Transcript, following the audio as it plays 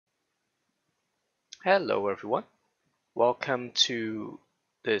Hello everyone, welcome to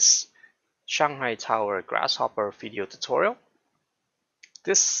this Shanghai Tower Grasshopper video tutorial.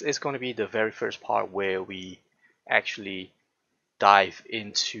 This is going to be the very first part where we actually dive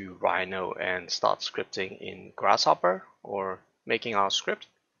into Rhino and start scripting in Grasshopper or making our script.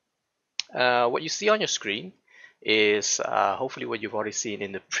 What you see on your screen is hopefully what you've already seen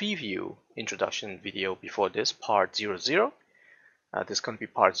in the preview introduction video before this, part 00. This is going to be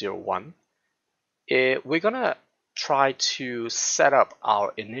part 01. We're gonna try to set up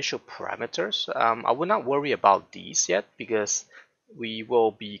our initial parameters. I will not worry about these yet because we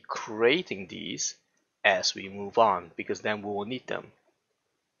will be creating these as we move on, because then we will need them.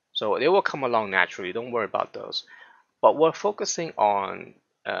 So they will come along naturally, don't worry about those. But we're focusing on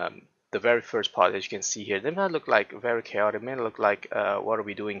the very first part. As you can see here, they might look like very chaotic, it may look like what are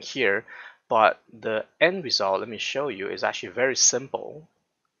we doing here, but the end result, let me show you, is actually very simple.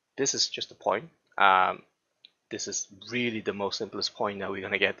 This is just a point. This is really the most simplest point that we're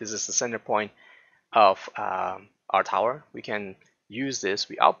going to get. This is the center point of our tower. We can use this,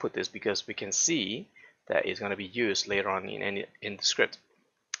 we output this because we can see that it's going to be used later on in the script.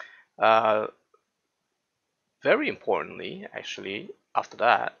 Very importantly, actually, after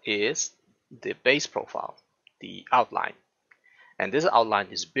that is the base profile, the outline. And this outline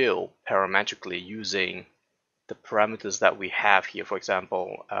is built parametrically using the parameters that we have here. For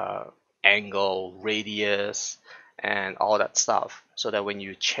example, angle, radius, and all that stuff, so that when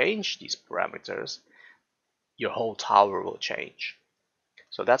you change these parameters, your whole tower will change.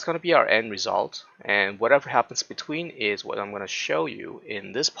 So that's going to be our end result, and whatever happens between is what I'm going to show you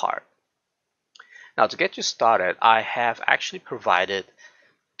in this part. Now, to get you started, I have actually provided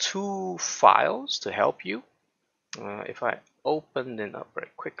two files to help you. If I open them up very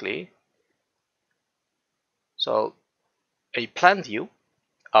quickly, so a plan view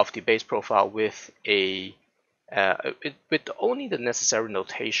of the base profile with with only the necessary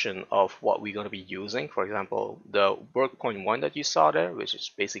notation of what we're going to be using. For example, the work point 1 that you saw there, which is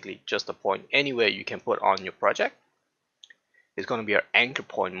basically just a point anywhere you can put on your project, is going to be our anchor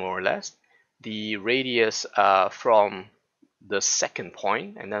point more or less. The radius from the second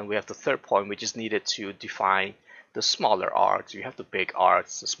point, and then we have the third point, which is needed to define the smaller arcs. You have the big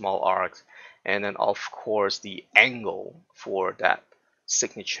arcs, the small arcs, and then of course the angle for that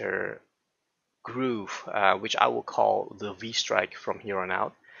signature groove, which I will call the V strike from here on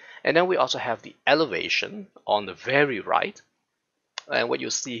out. And then we also have the elevation on the very right. And what you'll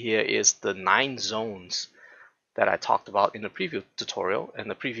see here is the 9 zones that I talked about in the preview tutorial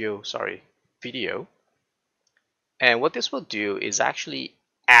and the preview, video. And what this will do is actually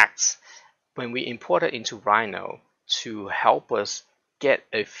act when we import it into Rhino to help us get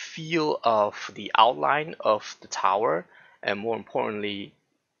a feel of the outline of the tower, and more importantly,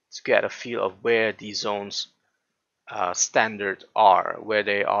 to get a feel of where these zones standard are, where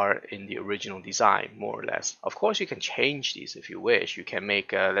they are in the original design, more or less. Of course, you can change these if you wish. You can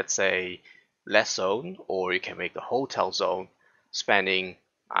make a, let's say, less zone, or you can make the hotel zone spanning,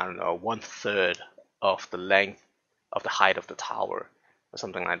 I don't know, 1/3 of the length of the height of the tower, or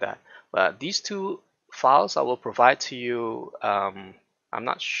something like that. But these two files I will provide to you. I'm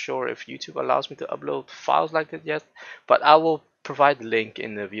not sure if YouTube allows me to upload files like that yet, but I will provide the link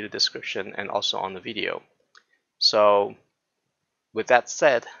in the video description and also on the video. So with that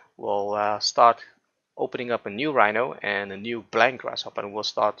said, we'll start opening up a new Rhino and a new blank Grasshopper, and we'll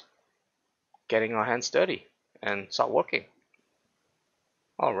start getting our hands dirty and start working.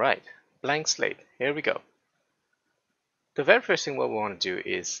 Alright, blank slate, here we go. The very first thing what we want to do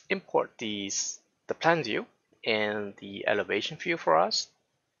is import the plan view and the elevation view for us.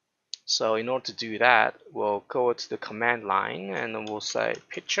 So in order to do that, we'll go to the command line and then we'll say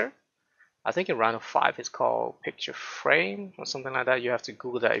picture. I think in Rhino 5 it's called picture frame or something like that. You have to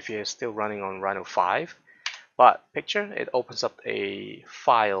Google that if you're still running on Rhino 5. But picture, it opens up a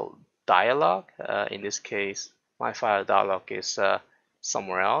file dialog. In this case, my file dialog is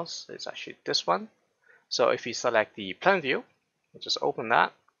somewhere else. It's actually this one. So if you select the plan view, we'll just open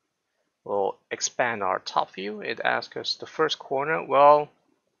that. We'll expand our top view. It asks us the first corner. Well,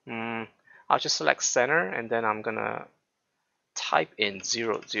 I'll just select center, and then I'm gonna type in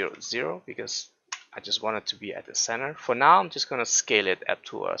 0, 0, 0 because I just want it to be at the center. For now, I'm just gonna scale it up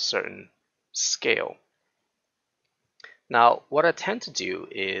to a certain scale. Now, what I tend to do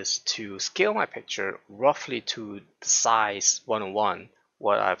is to scale my picture roughly to the size 101,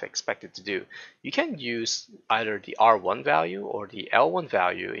 what I've expected to do. You can use either the R1 value or the L1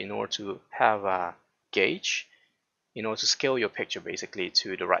 value in order to have a gauge, in order to scale your picture basically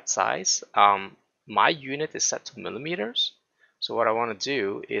to the right size. My unit is set to millimeters, So what I want to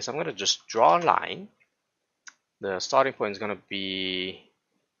do is I'm going to just draw a line. The starting point is going to be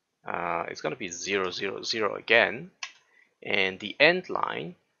it's going to be 0, 0, 0 again, and the end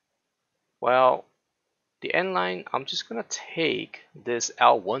line, well, the end line, I'm just going to take this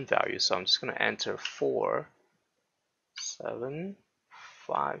L1 value, so I'm just going to enter 4, 7,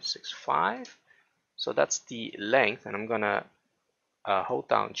 5, 6, 5. So that's the length, and I'm going to hold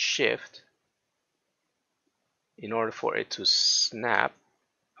down Shift in order for it to snap.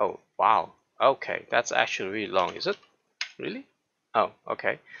 Oh, wow. Okay, that's actually really long, is it? Really? Oh,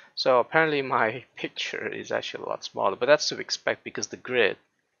 okay. So apparently my picture is actually a lot smaller, but that's to expect because the grid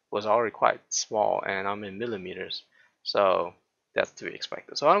was already quite small and I'm in millimeters. So that's to be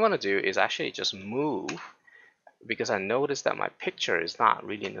expected. So what I'm going to do is actually just move, because I noticed that my picture is not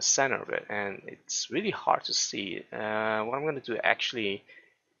really in the center of it and it's really hard to see. What I'm going to do actually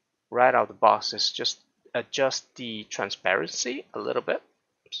right out of the box is just adjust the transparency a little bit.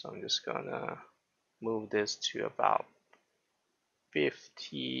 So I'm just going to move this to about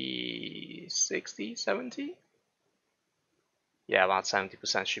 50, 60, 70. Yeah, about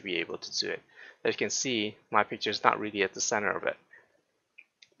 70% should be able to do it. As you can see, my picture is not really at the center of it.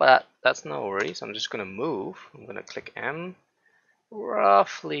 But that's no worries. I'm just going to move. I'm going to click M.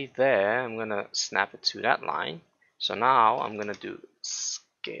 Roughly there, I'm going to snap it to that line. So now I'm going to do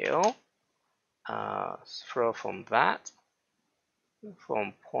scale. Throw from that,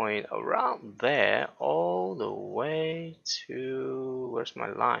 from point around there all the way to, where's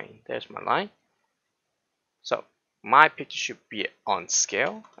my line? There's my line. So my picture should be on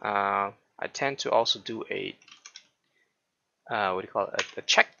scale. I tend to also do a what do you call it, a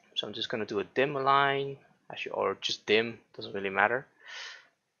check. So I'm just going to do a dim line, actually, or just dim, doesn't really matter,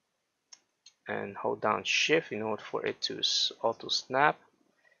 and hold down Shift in order for it to auto snap.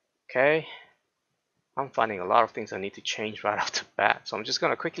 Okay, I'm finding a lot of things I need to change right off the bat, so I'm just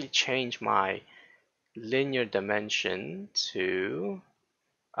going to quickly change my linear dimension to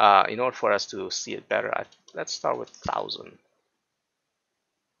in order for us to see it better, let's start with 1000.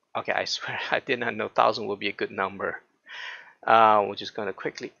 Okay, I swear I did not know 1000 would be a good number. We're just going to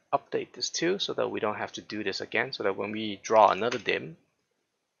quickly update this too, so that we don't have to do this again, so that when we draw another dim,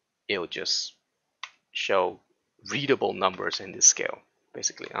 it will just show readable numbers in this scale.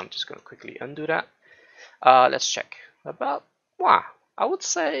 Basically, I'm just going to quickly undo that. Let's check. About, wow, I would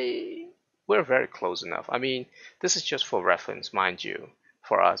say we're very close enough. I mean, this is just for reference, mind you,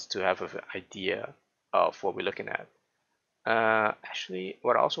 for us to have an idea of what we're looking at. Actually,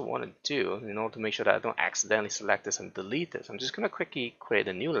 what I also want to do, in order to make sure that I don't accidentally select this and delete this, I'm just going to quickly create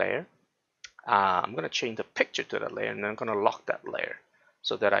a new layer. I'm going to change the picture to that layer, and then I'm going to lock that layer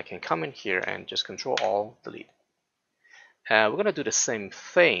so that I can come in here and just Control Alt delete. We're going to do the same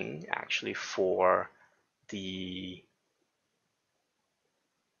thing actually for the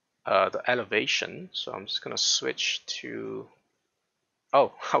elevation. So I'm just going to switch to,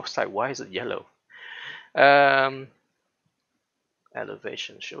 oh, I was like, why is it yellow?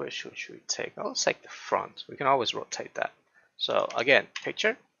 Elevation, where should we take? I'll take the front. We can always rotate that. So again,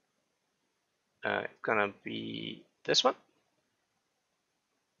 picture, gonna be this one.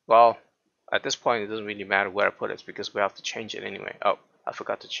 Well, at this point it doesn't really matter where I put it because we have to change it anyway. Oh, I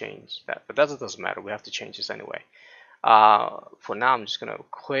forgot to change that, but that doesn't matter. We have to change this anyway. For now, I'm just gonna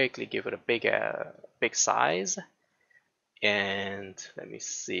quickly give it a big size, and let me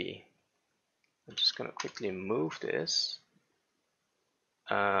see. I'm just gonna quickly move this.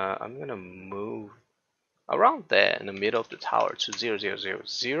 I'm gonna move around there in the middle of the tower to 0, 0, 0,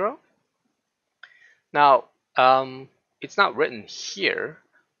 0. Now, it's not written here,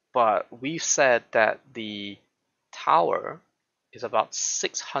 but we've said that the tower is about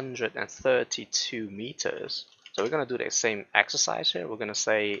 632 meters. So we're going to do the same exercise here. We're going to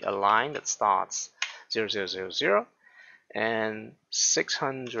say a line that starts 0, 0, 0, 0 and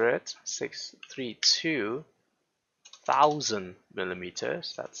 632,000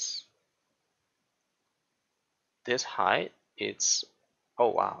 millimeters. That's this height. It's, oh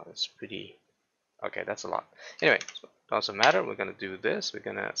wow, it's pretty, okay, that's a lot. Anyway, so doesn't matter. We're going to do this. We're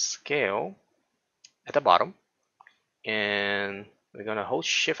going to scale at the bottom, and we're going to hold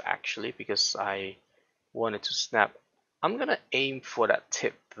Shift actually because I wanted to snap. I'm going to aim for that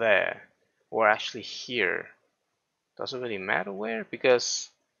tip there, or actually here. Doesn't really matter where, because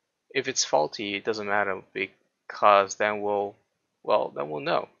if it's faulty, it doesn't matter, because then we'll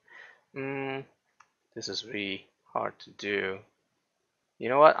know. This is really hard to do. You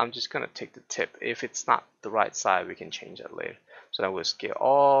know what? I'm just gonna take the tip. If it's not the right side, we can change that later. So then we'll scale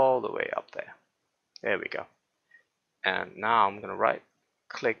all the way up there. There we go. And now I'm gonna right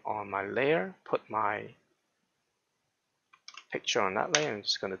click on my layer, put my picture on that layer. I'm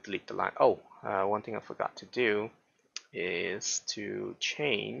just going to delete the line. Oh, one thing I forgot to do is to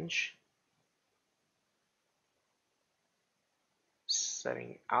change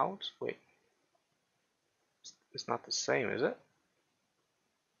setting out. Wait, it's not the same, is it?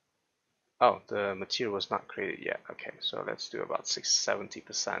 Oh, the material was not created yet. Okay, so let's do about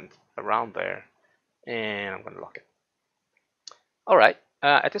 70% around there, and I'm going to lock it. All right,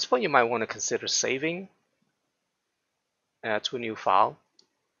 at this point you might want to consider saving to a new file.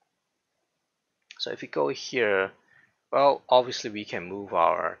 So if you go here, well, obviously we can move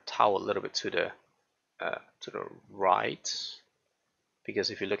our tower a little bit to the right,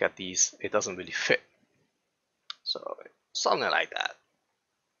 because if you look at these, it doesn't really fit. So something like that.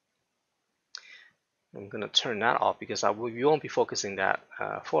 I'm gonna turn that off because we won't be focusing that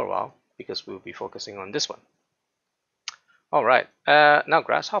for a while, because we'll be focusing on this one. All right, now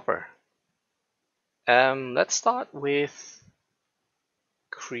Grasshopper. Let's start with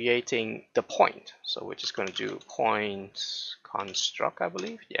creating the point. So we're just going to do point construct, I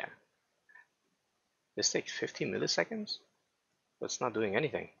believe. Yeah. This takes 50 milliseconds, but it's not doing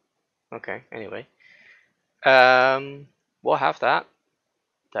anything. Okay, anyway. We'll have that.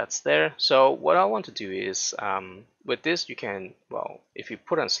 That's there. So what I want to do is, with this you can, well, if you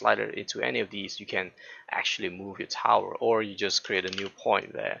put a slider into any of these, you can actually move your tower, or you just create a new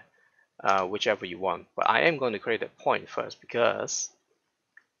point there, whichever you want. But I am going to create a point first, because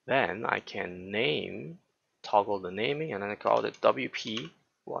then I can toggle the naming, and then I call it WP1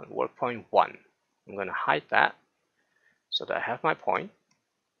 work point 1. I'm going to hide that so that I have my point.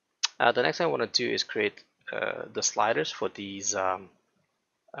 The next thing I want to do is create the sliders for these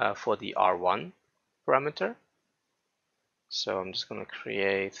for the R1 parameter. So I'm just going to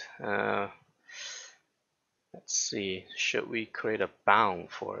create, let's see, should we create a bound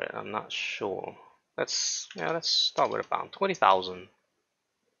for it? I'm not sure. Let's start with a bound. 20,000,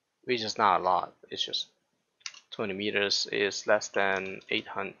 which is not a lot. It's just 20 meters is less than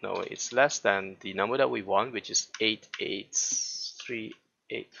 800. No, it's less than the number that we want, which is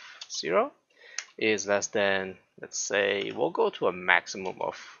 88380. Is less than, let's say, we'll go to a maximum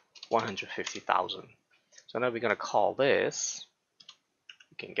of 150,000. So now we're going to call this,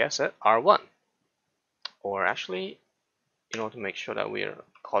 you can guess it, R1. Or actually, in order to make sure that we're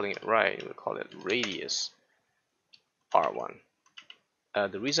calling it right, we'll call it radius R1.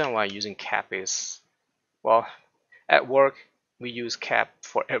 The reason why I'm using cap is, well, at work we use cap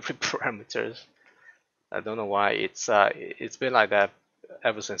for every parameters. I don't know why. It's been like that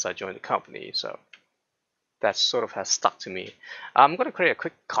ever since I joined the company, so that sort of has stuck to me. I'm going to create a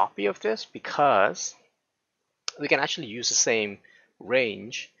quick copy of this, because we can actually use the same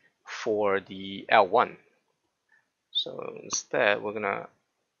range for the L1. So instead, we're going to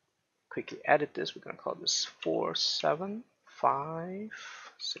quickly edit this. We're going to call this 47565.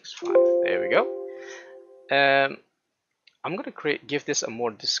 There we go. I'm going to give this a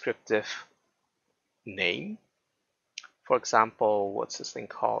more descriptive name. For example, what's this thing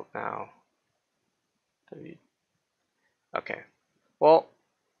called now? Okay, well,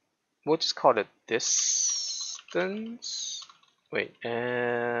 we'll just call it distance. Wait,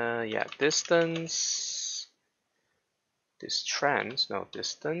 yeah, distance. Distance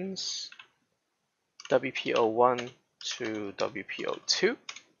WPO1 to WPO2.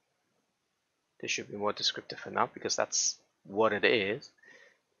 This should be more descriptive enough, because that's what it is.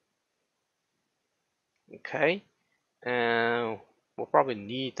 Okay, and we'll probably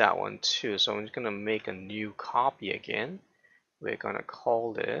need that one too, so I'm just gonna make a new copy again. We're gonna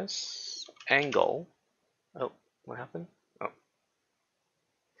call this angle. Oh, what happened? Oh,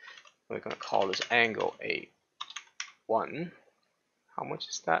 we're gonna call this angle A1. How much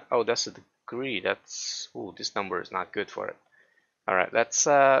is that? Oh, that's a degree. That's, ooh, this number is not good for it. All right, let's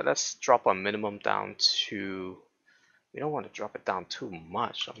drop our minimum down to, we don't want to drop it down too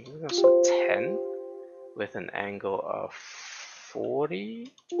much. I'm gonna set 10 with an angle of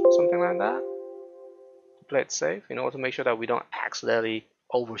 40, something like that, to play it safe, in order to make sure that we don't accidentally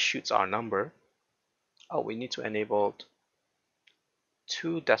overshoot our number. Oh, we need to enable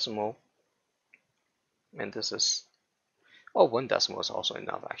 2 decimal, and this is, oh, 1 decimal is also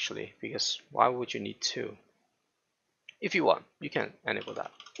enough actually, because why would you need 2? If you want, you can enable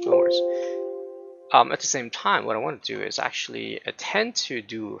that, no worries. At the same time, what I want to do is actually tend to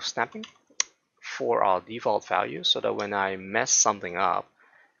do snapping for our default value, so that when I mess something up,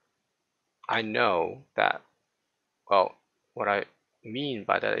 I know that, well, what I mean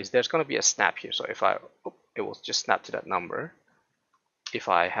by that is there's going to be a snap here. So if it will just snap to that number if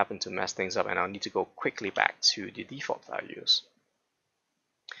I happen to mess things up and I'll need to go quickly back to the default values.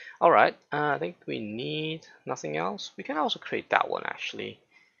 Alright, I think we need nothing else. We can also create that one actually.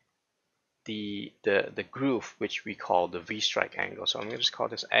 The groove which we call the V strike angle. So I'm gonna just call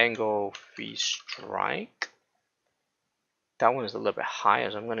this angle V strike. That one is a little bit higher,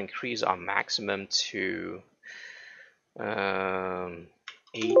 so I'm gonna increase our maximum to 80,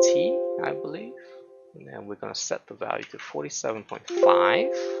 I believe. And then we're gonna set the value to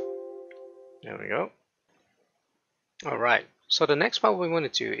 47.5. There we go. Alright, so the next part we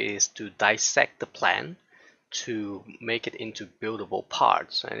want to do is to dissect the plan to make it into buildable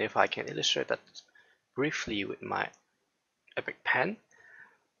parts. And if I can illustrate that briefly with my Epic pen,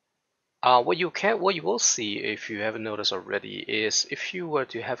 what you will see, if you haven't noticed already, is if you were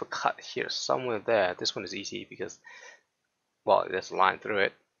to have a cut here somewhere there, this one is easy because, well, there's a line through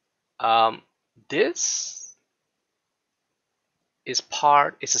it. This is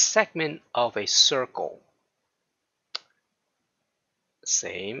a segment of a circle,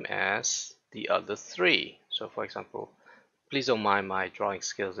 same as the other three. So for example, please don't mind my drawing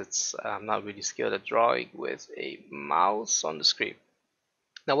skills. I'm not really skilled at drawing with a mouse on the screen.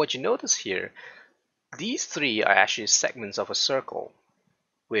 Now what you notice here, these three are actually segments of a circle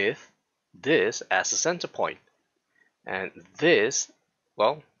with this as a center point and this,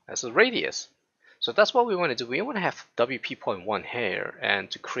 well, as a radius. So that's what we want to do. We want to have WP.1 here and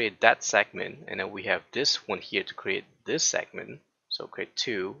to create that segment, and then we have this one here to create this segment. So create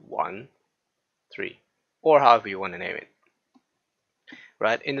 2, 1, 3, or however you want to name it.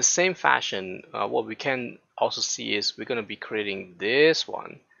 Right? In the same fashion, what we can also see is we're going to be creating this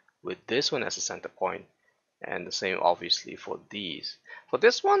one with this one as a center point, and the same obviously for these. For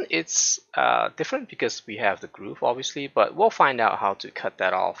this one, it's different because we have the groove obviously, but we'll find out how to cut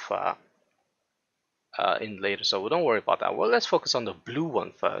that off in later, so don't worry about that. Well, let's focus on the blue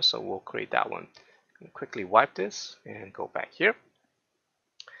one first, so we'll create that one. Quickly wipe this and go back here.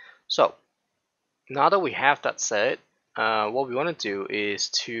 So now that we have that set, what we want to do is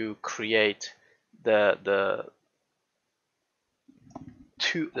to create the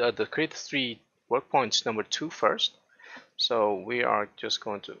create 3 work points number 2 first. So we are just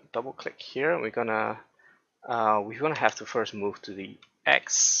going to double click here. We're gonna have to first move to the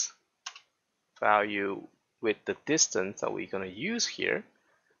X value with the distance that we're gonna use here,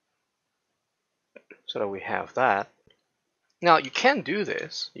 so that we have that. Now you can do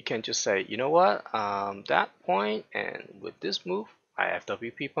this. You can just say, you know what, that point, and with this move, I have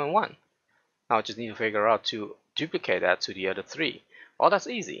WP.1. Now I just need to figure out to duplicate that to the other 3. Well, that's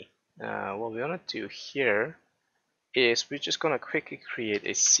easy. What we want to do here is we're just going to quickly create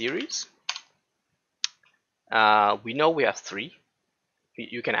a series. We know we have 3.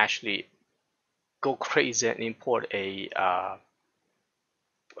 You can actually go crazy and import a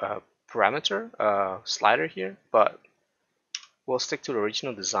parameter slider here, but we'll stick to the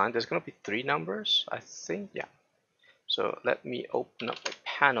original design. There's going to be 3 numbers, I think. Yeah. So let me open up a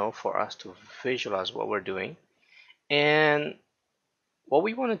panel for us to visualize what we're doing. And what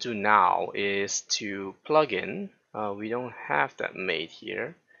we want to do now is to plug in, we don't have that made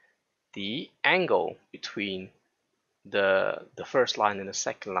here, the angle between the first line and the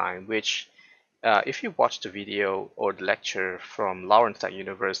second line, which if you watch the video or the lecture from Lawrence Tech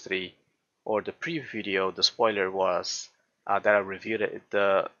University, or the previous video, the spoiler was that I reviewed it,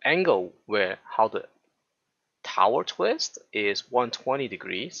 the angle where how the tower twist is 120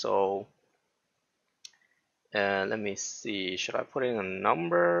 degrees. So let me see, should I put in a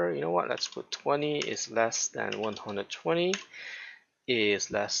number? You know what, let's put 20 is less than 120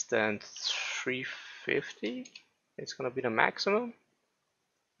 is less than 350. It's gonna be the maximum.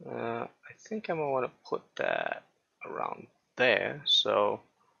 I think I'm gonna want to put that around there. So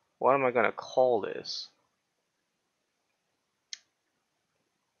what am I gonna call this?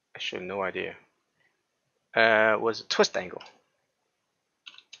 Actually, no idea. Was a twist angle.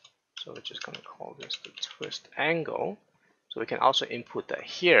 So we're just gonna call this the twist angle. So we can also input that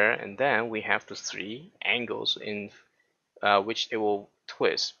here, and then we have the 3 angles in which it will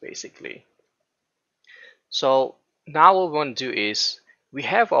twist basically. So now what we want to do is we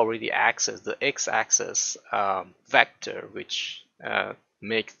have already accessed the x-axis vector, which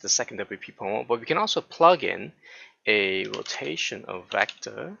makes the second WP.1, but we can also plug in a rotation of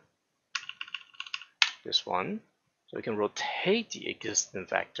vector, this one. So we can rotate the existing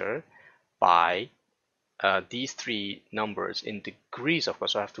vector by these 3 numbers in degrees, of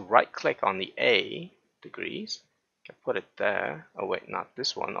course. So I have to right click on the A, degrees. I can put it there. Oh wait, not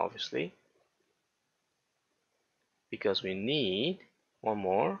this one, obviously, because we need one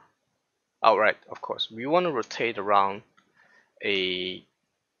more. Oh right, of course. We want to rotate around a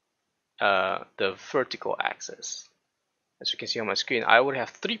the vertical axis. as you can see on my screen, I would have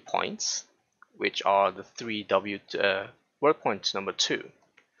 3 points, which are the 3 work points number 2.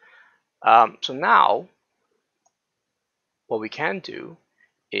 So now what we can do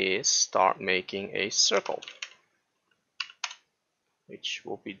is start making a circle, which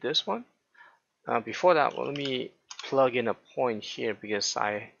will be this one. Before that, let me plug in a point here because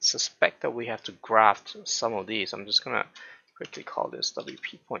I suspect that we have to graph some of these. I'm just gonna quickly call this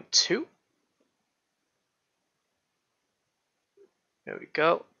WP.2. There we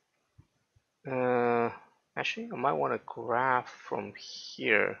go. Actually, I might want to graph from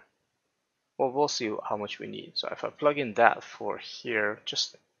here. Well, we'll see how much we need. So if I plug in that for here,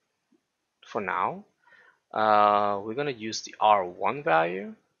 just for now, we're going to use the R1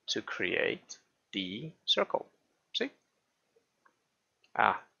 value to create the circle. See?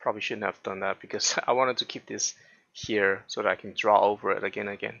 Probably shouldn't have done that because I wanted to keep this here so that I can draw over it again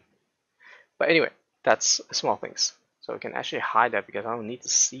and again. But anyway, that's small things. So we can actually hide that because I don't need to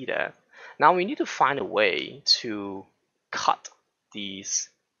see that. Now we need to find a way to cut these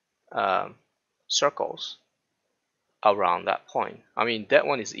circles around that point. I mean, that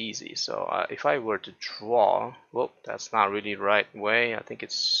one is easy. So if I were to draw, whoop, that's not really the right way. I think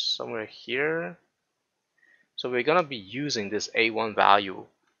it's somewhere here. So we're gonna be using this A1 value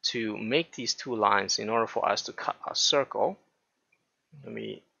to make these two lines in order for us to cut a circle. Let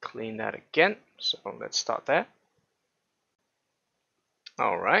me clean that again. So let's start there.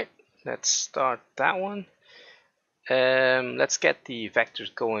 All right, let's start that one. Let's get the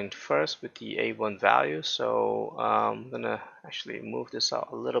vectors going first with the A1 value. So I'm gonna actually move this out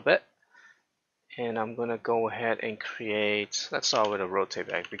a little bit, and I'm gonna go ahead and create. Let's start with a rotate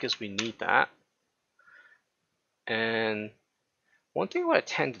vector because we need that. And one thing what I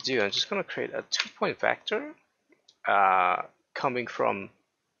tend to do, I'm just gonna create a 2-point vector coming from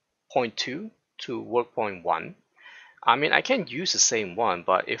point 2 to work point 1. I mean, I can use the same one,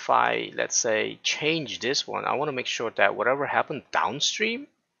 but if I, let's say, change this one, I want to make sure that whatever happened downstream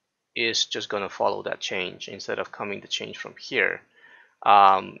is just going to follow that change instead of coming the change from here.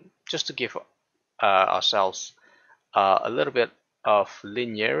 Just to give ourselves a little bit of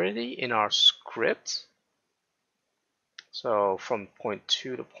linearity in our script. So from point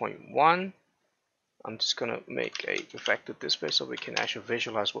 2 to point 1, I'm just going to make a vector this way so we can actually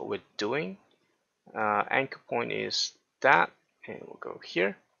visualize what we're doing. Anchor point is that, and we'll go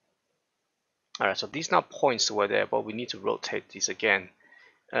here. Alright, so these now points were there, but we need to rotate these again.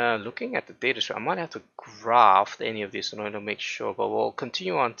 Looking at the data structure, I might have to graph any of this in order to make sure, but we'll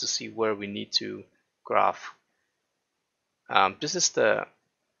continue on to see where we need to graph. This is the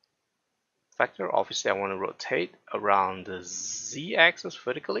vector. Obviously, I want to rotate around the z-axis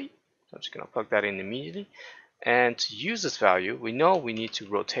vertically. So I'm just going to plug that in immediately. And to use this value, we know we need to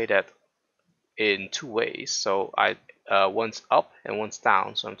rotate it in 2 ways. So one's up and one's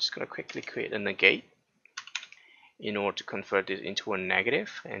down. So I'm just going to quickly create a negate in order to convert it into a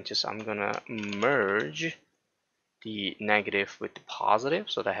negative, and I'm going to merge the negative with the positive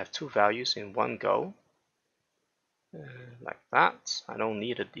so that I have 2 values in one go, like that. I don't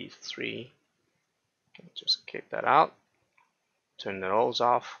need these 3. Just keep that out, turn the rolls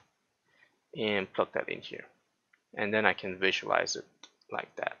off, and plug that in here, and then I can visualize it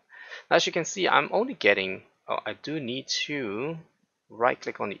like that. Now, as you can see, I'm only getting, I do need to right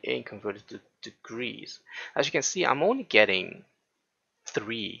click on the A and convert it to degrees. As you can see, I'm only getting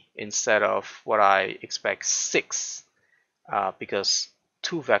 3 instead of what I expect 6, because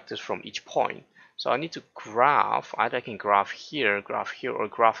 2 vectors from each point. So I need to graph, either I can graph here, or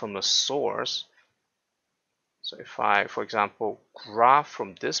graph from the source. So if I, for example, graph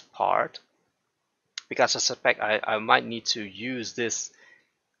from this part, because I suspect I might need to use this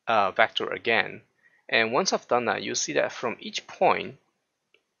vector again. And once I've done that, you'll see that from each point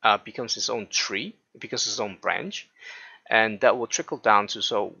becomes its own tree, it becomes its own branch, and that will trickle down to,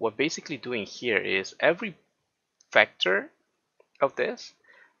 so what basically doing here is every vector of this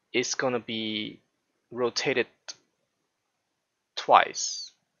is going to be rotated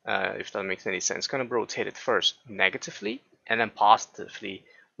twice, if that makes any sense. It's going to be rotated first negatively and then positively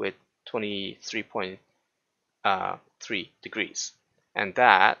with 23.3 degrees, and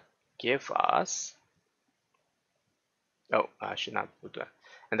that give us, oh, I should not put that,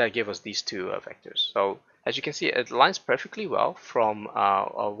 and that give us these 2 vectors. So as you can see, it lines perfectly well from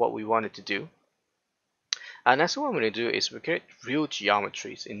what we wanted to do. And that's what I'm going to do is we create real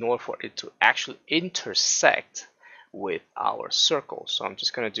geometries in order for it to actually intersect with our circle. So I'm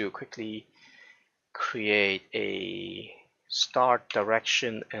just going to do quickly create a start,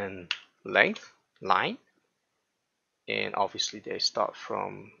 direction, and length line. And obviously they start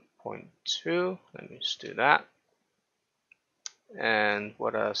from point 2. Let me just do that. And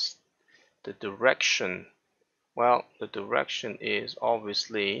what else? The direction. Well, the direction is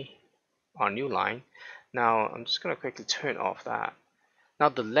obviously our new line. Now I'm just going to quickly turn off that. Now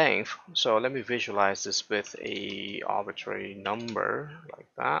the length, so let me visualize this with a arbitrary number like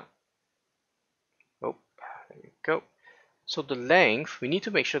that. Oh, there you go. So the length, we need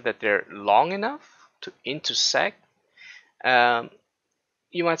to make sure that they're long enough to intersect.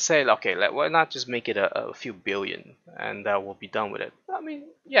 You might say, okay, why not just make it a few billion and we'll be done with it. I mean,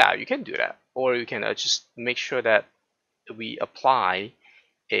 yeah, you can do that. Or you can just make sure that we apply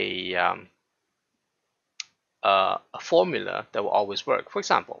a, a formula that will always work. For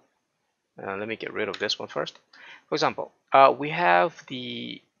example, let me get rid of this one first. For example, we have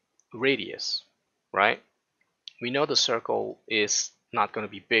the radius, right? We know the circle is not going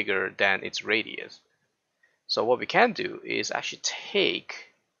to be bigger than its radius. So what we can do is actually take,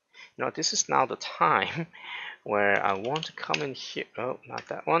 this is now the time where I want to come in here. Oh, not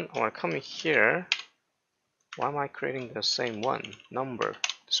that one. I want to come in here. Why am I creating the same one? Number,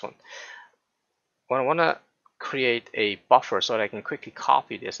 this one. Well, I want to create a buffer so that I can quickly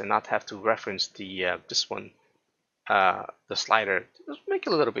copy this and not have to reference the this one, the slider. Just make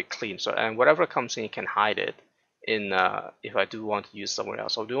it a little bit clean. So, and whatever comes in, you can hide it in if I do want to use somewhere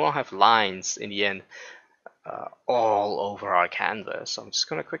else. So we don't have lines in the end all over our canvas. So I'm just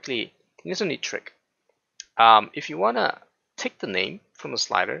going to quickly, here's a neat trick. If you want to take the name from the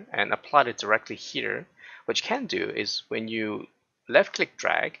slider and apply it directly here, what you can do is when you left click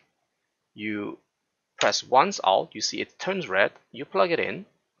drag, you press once Alt, you see it turns red, you plug it in,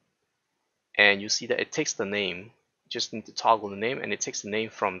 and you see that it takes the name. You just need to toggle the name, and it takes the name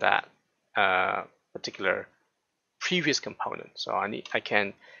from that particular previous component. So I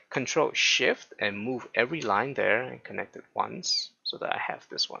can Control Shift and move every line there and connect it once so that I have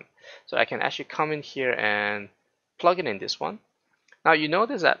this one. So I can actually come in here and plug it in this one. Now you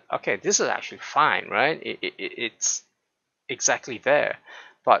notice that, okay, this is actually fine, right? It's exactly there.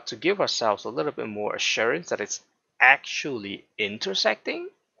 But to give ourselves a little bit more assurance that it's actually intersecting,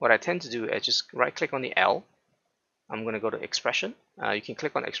 what I tend to do is just right click on the L. I'm going to go to expression. You can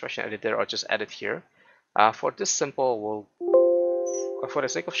click on expression editor or just edit here. For this simple, for the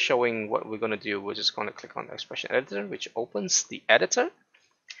sake of showing what we're going to do, we're just going to click on the expression editor, which opens the editor.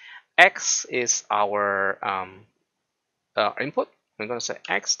 X is our input. I'm going to say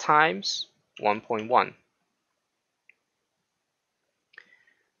X times 1.1.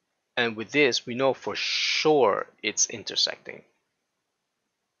 And with this, we know for sure it's intersecting.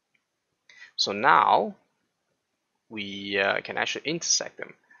 So now we can actually intersect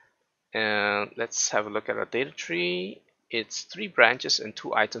them. And let's have a look at our data tree. It's 3 branches and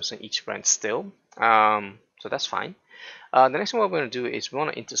 2 items in each branch still. So that's fine. The next one we're going to do is we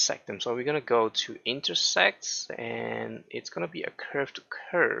want to intersect them. So we're going to go to intersect, and it's going to be a curve to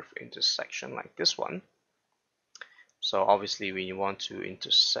curve intersection like this one. So obviously we want to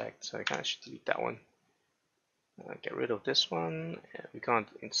intersect, so I can actually delete that one. Get rid of this one. We're going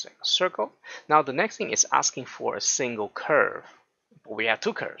to intersect a circle. Now the next thing is asking for a single curve, but we have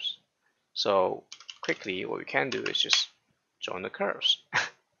 2 curves. So quickly what we can do is just join the curves.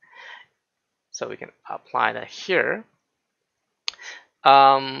 So we can apply that here.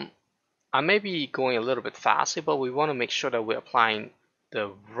 I may be going a little bit faster, but we want to make sure that we're applying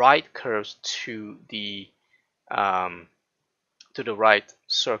the right curves to the right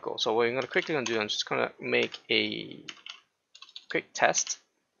circle. So what I'm going to quickly do, I'm just going to make a quick test.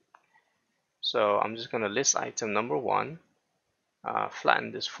 So I'm just going to list item number 1,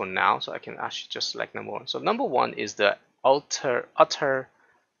 flatten this for now, so I can actually just select number 1. So number 1 is the utter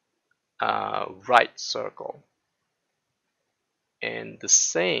right circle, and the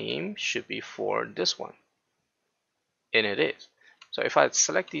same should be for this one, and it is. So if I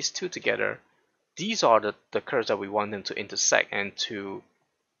select these 2 together, these are the curves that we want them to intersect, and to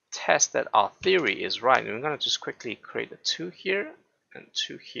test that our theory is right, and we're going to just quickly create a 2 here and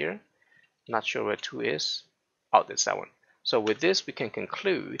 2 here. Not sure where 2 is. Oh, there's that one. So with this, we can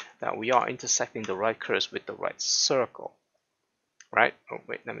conclude that we are intersecting the right curves with the right circle, right? Oh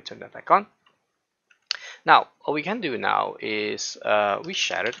wait, let me turn that back on. Now what we can do now is we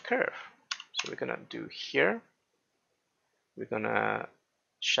shatter the curve. So we're gonna do here, we're gonna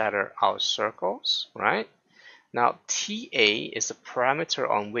shatter our circles, right? Now TA is the parameter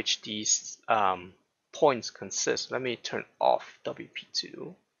on which these points consist. Let me turn off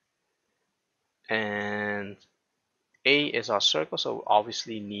WP2. And A is our circle, so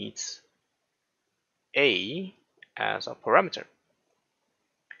obviously needs A as a parameter,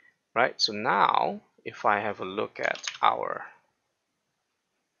 right? So now if I have a look at our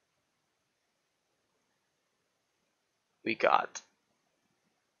we got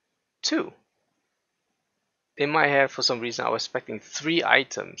 2. In my head, for some reason, I was expecting 3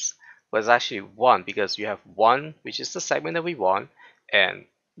 items, but it's actually 1 because you have 1, which is the segment that we want, and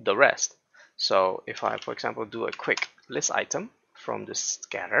the rest. So if I, for example, do a quick list item from the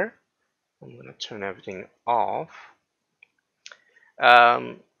scatter, I'm going to turn everything off.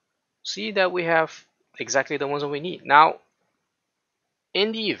 See that we have exactly the ones that we need. Now,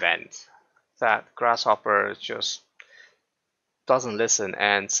 in the event that Grasshopper just doesn't listen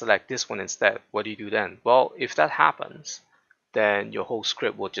and select this one instead, what do you do then? Well, if that happens, then your whole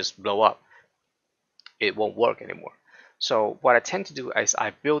script will just blow up. It won't work anymore. So what I tend to do is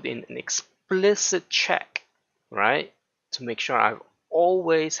I build in an explicit check, right, to make sure I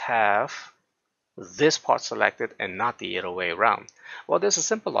always have this part selected and not the other way around. Well, there's a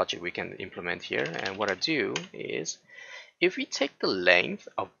simple logic we can implement here, and what I do is if we take the length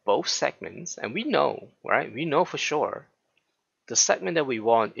of both segments, and we know, right, we know for sure the segment that we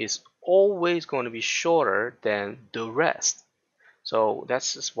want is always going to be shorter than the rest. So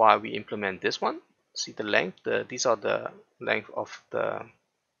that's just why we implement this one. See the length, these are the length of the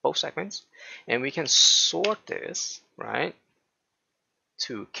both segments, and we can sort this, right,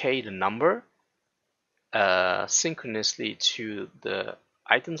 to k the number synchronously to the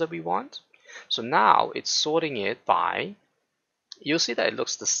items that we want. So now it's sorting it by, you'll see that it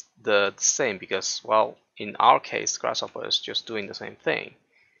looks the same because, well, in our case, Grasshopper is just doing the same thing.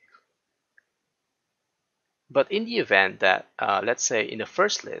 But in the event that, let's say in the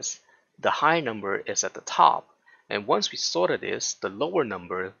first list, the high number is at the top, and once we sorted this, the lower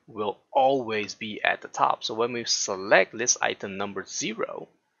number will always be at the top. So when we select list item number 0,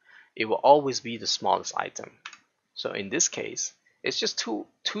 it will always be the smallest item. So in this case, it's just two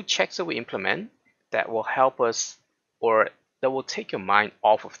checks that we implement that will help us, or that will take your mind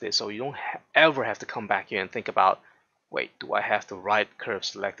off of this, so you don't ever have to come back here and think about, wait, do I have the right curve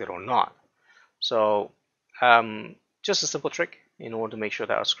selected or not? So just a simple trick in order to make sure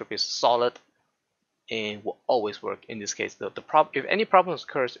that our script is solid and will always work. In this case, if any problems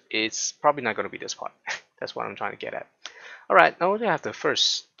occurs, it's probably not going to be this part. That's what I'm trying to get at. All right, now we have the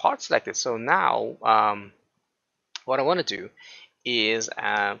first part selected. So now what I want to do is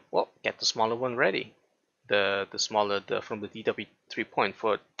well, get the smaller one ready. The smaller from the DW3 point.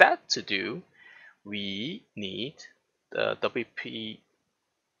 For that to do, we need the WP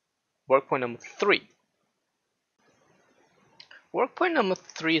work point number 3. Work point number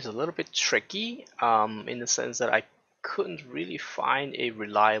 3 is a little bit tricky in the sense that I couldn't really find a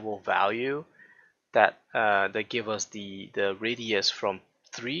reliable value that that give us the radius from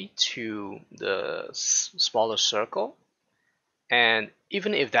 3 to the smaller circle. And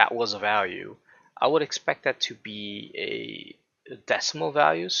even if that was a value, I would expect that to be a decimal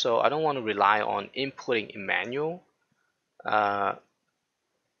value, so I don't want to rely on inputting a manual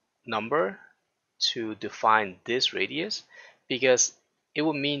number to define this radius, because it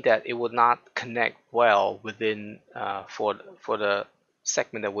would mean that it would not connect well within for the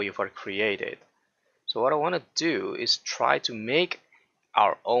segment that we've already created. So what I want to do is try to make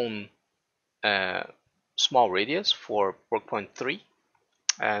our own small radius for work point 3.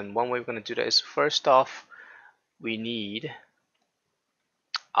 And one way we're going to do that is, first off, we need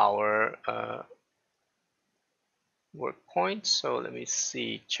our work point. So let me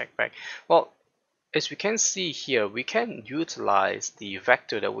see, check back. Well, as we can see here, we can utilize the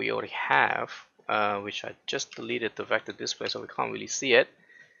vector that we already have, which I just deleted the vector display, so we can't really see it.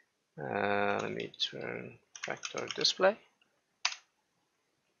 Let me turn vector display.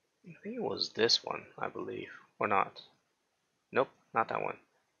 I think it was this one, I believe, or not. Nope, not that one.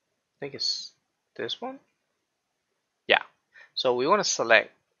 I think it's this one. Yeah. So we want to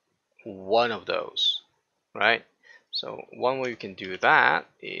select one of those, right? So one way we can do that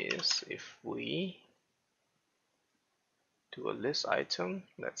is if we do a list item,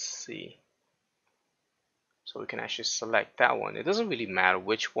 let's see. So we can actually select that one. It doesn't really matter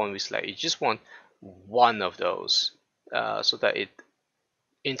which one we select. You just want one of those so that it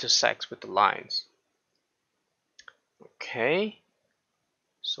intersects with the lines. Okay.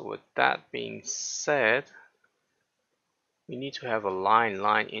 So with that being said, we need to have a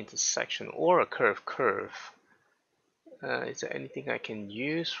line intersection or a curve. Is there anything I can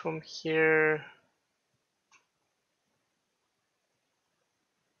use from here?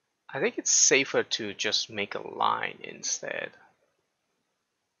 I think it's safer to just make a line instead,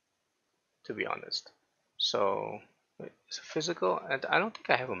 to be honest. So it's a physical, and I don't think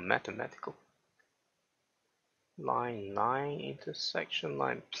I have a mathematical. Line intersection,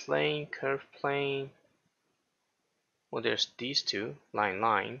 line plane, curve plane. Well, there's these two,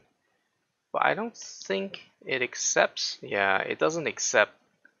 line. but I don't think it accepts. Yeah, it doesn't accept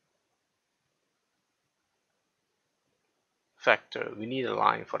vector. We need a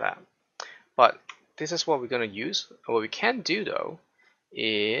line for that. But this is what we're going to use. What we can do though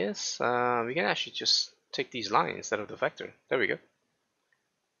is we can actually just take these lines instead of the vector. There we go.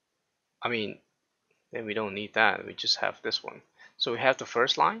 I mean, then we don't need that. We just have this one. So we have the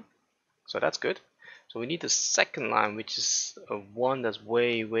first line. So that's good. So we need the second line, which is one that's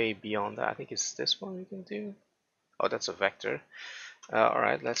way beyond that. I think it's this one we can do. Oh, that's a vector. All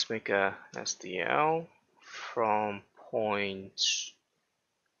right, let's make a SDL from point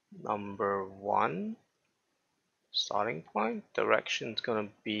number 1, starting point. Direction is gonna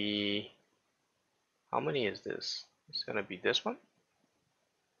be, how many is this? It's gonna be this one.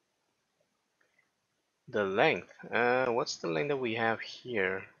 The length. What's the length that we have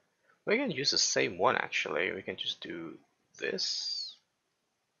here? We can use the same one actually. We can just do this.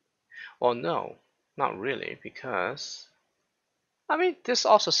 Well, no, not really, because I mean this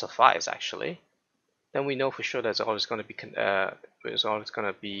also suffices actually. Then we know for sure that's always going to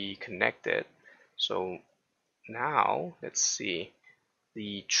be connected. So now let's see.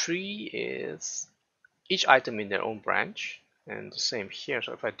 The tree is each item in their own branch, and the same here.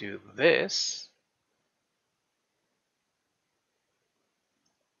 So if I do this,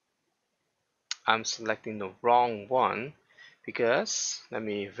 I'm selecting the wrong one because let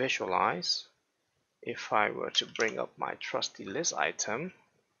me visualize. If I were to bring up my trusty list item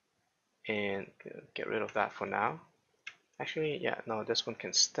and get rid of that for now. Actually, yeah, no, this one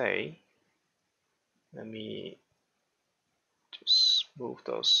can stay. Let me just move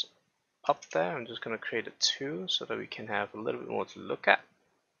those up there. I'm just going to create a 2 so that we can have a little bit more to look at.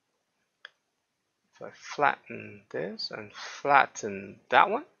 If I flatten this and flatten that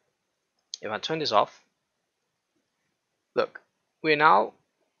one, if I turn this off, look, we're now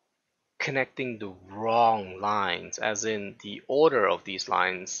connecting the wrong lines, as in the order of these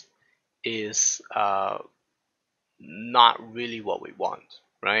lines is not really what we want,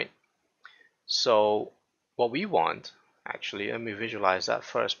 right? So what we want, actually, let me visualize that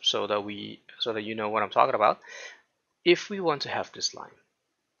first so that you know what I'm talking about. If we want to have this line,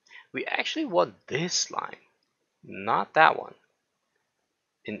 we actually want this line, not that one.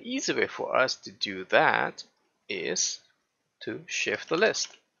 An easy way for us to do that is to shift the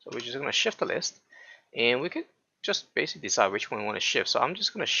list. So we're just going to shift the list, and we can just basically decide which one we want to shift. So I'm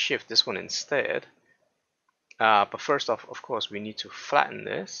just going to shift this one instead. But first off, of course, we need to flatten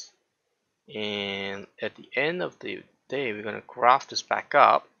this. And at the end of the day, we're going to graph this back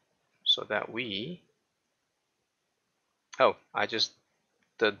up so that we... Oh,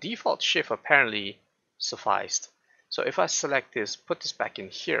 the default shift apparently sufficed. So if I select this, put this back in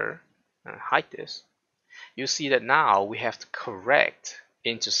here, and hide this, you see that now we have the correct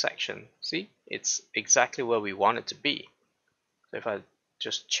intersection. See, it's exactly where we want it to be. So if I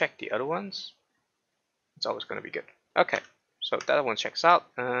just check the other ones, it's always going to be good. Okay, so that one checks out.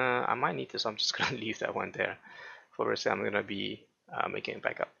 I might need this, so I'm just going to leave that one there. For the rest, I'm going to be making it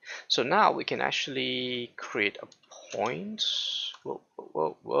back up. So now we can actually create a point.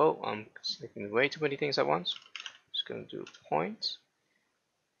 Whoa, I'm selecting way too many things at once. Just going to do point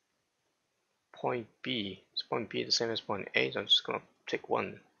B. Is point B the same as point A? So I'm just going to take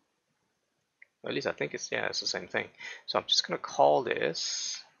one. Or at least I think it's the same thing. So I'm just going to call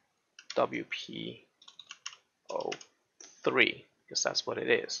this WP03 because that's what it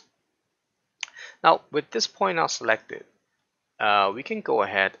is. Now with this point now selected, we can go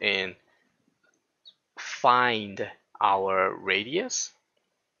ahead and find our radius.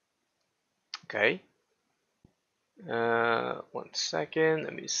 Okay. 1 second,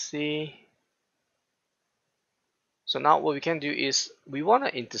 let me see. So now what we can do is we want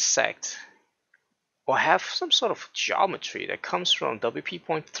to intersect or have some sort of geometry that comes from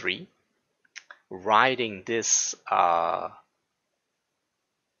WP.3 riding this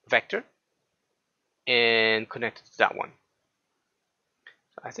vector and connected to that one.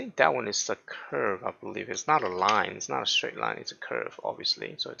 So I think that one is a curve, I believe. It's not a line, it's not a straight line, it's a curve,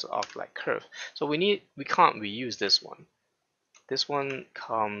 obviously. So it's an arc-like curve. So we can't reuse this one. This one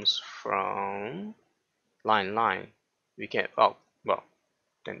comes from line. We can't, oh, well,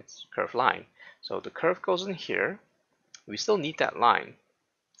 then it's curve line. So the curve goes in here. We still need that line.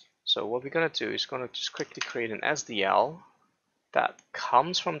 So what we're going to do is going to just quickly create an SDL that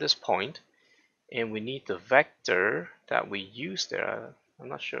comes from this point, and we need the vector that we use there. I'm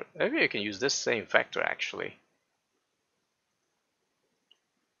not sure. Maybe I can use this same vector actually,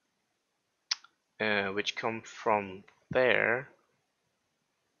 which come from there,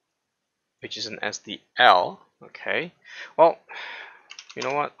 which is an SDL. Okay. Well, You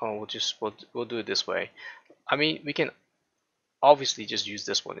know what? Oh, we'll do it this way. I mean, we can obviously just use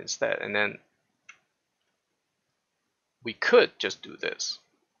this one instead, and then we could just do this.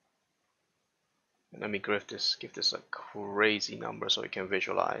 Let me give this a crazy number so we can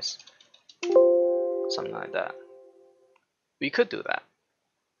visualize something like that. We could do that.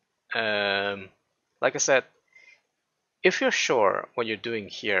 Like I said, if you're sure what you're doing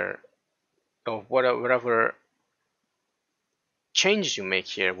here, or whatever changes you make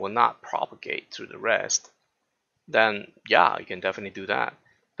here will not propagate through the rest, then yeah, you can definitely do that.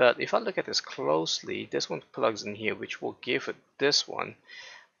 But if I look at this closely, this one plugs in here, which will give it this one.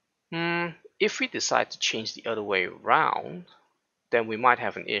 If we decide to change the other way around, then we might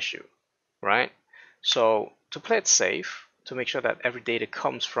have an issue, right? So to play it safe, to make sure that every data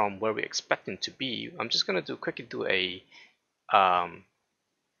comes from where we expect it to be, I'm just gonna quickly do a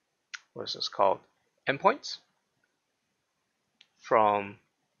what is this called? Endpoints from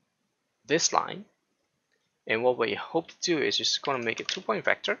this line. And what we hope to do is just gonna make a 2-point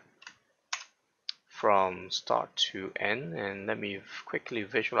vector from start to end, and let me quickly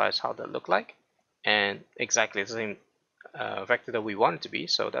visualize how that look like. And exactly the same vector that we want it to be,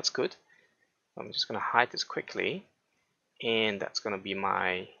 so that's good. I'm just gonna hide this quickly, and that's gonna be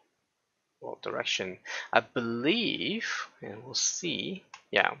my direction. I believe, and we'll see.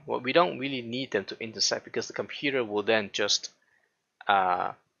 Yeah, well, we don't really need them to intersect because the computer will then just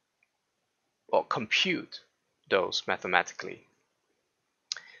compute those mathematically.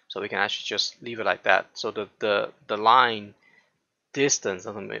 So we can actually just leave it like that. So the line distance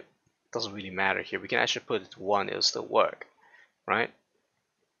doesn't really matter here. We can actually put it to 1, it'll still work, right?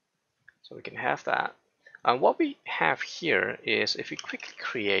 So we can have that. And what we have here is, if we quickly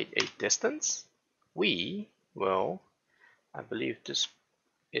create a distance, we will, I believe this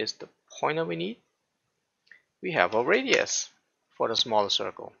is the point that we need. We have a radius for the smaller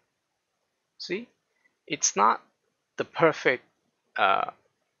circle. See, it's not the perfect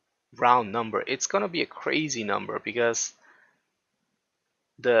round number. It's gonna be a crazy number because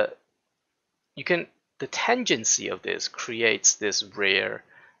the tangency of this creates this rare.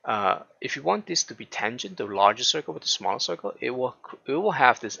 If you want this to be tangent, the larger circle with the smaller circle, it will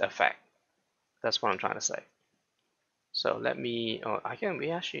have this effect. That's what I'm trying to say. So let me. Oh, again, we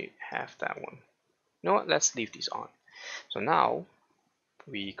actually have that one. You know what? Let's leave these on. So now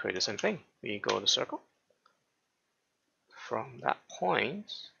we create the same thing. We go to circle from that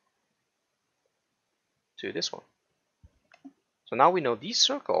point to this one. So now we know these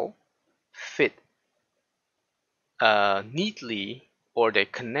circle fit neatly, or they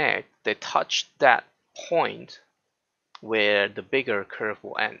connect, they touch that point where the bigger curve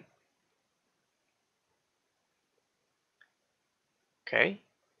will end. Okay.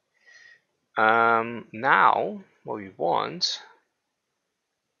 Now what we want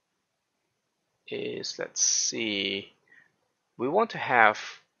is, let's see, we want to have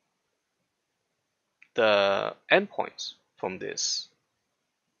the endpoints from this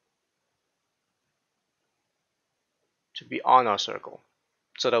to be on our circle,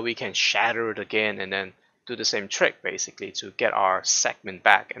 so that we can shatter it again and then do the same trick basically to get our segment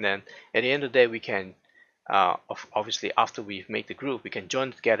back. And then at the end of the day, we can obviously, after we've made the group, we can join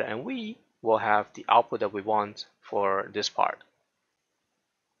it together and we will have the output that we want for this part.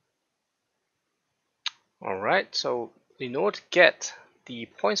 All right, so in order to get the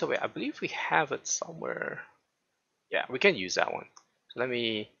points away, I believe we have it somewhere. Yeah, we can use that one. So let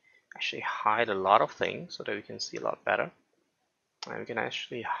me actually hide a lot of things so that we can see a lot better. And we can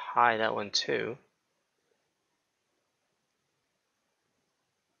actually hide that one too,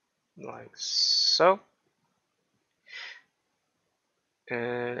 like so.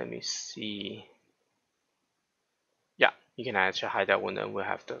 And let me see. Yeah, you can actually hide that one, and we'll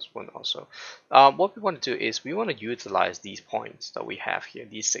have this one also. What we want to do is we want to utilize these points that we have here,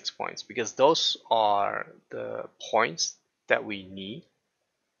 these 6 points, because those are the points that we need.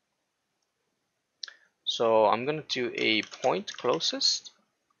 So I'm going to do a point closest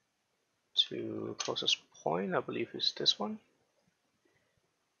to closest point, I believe is this one.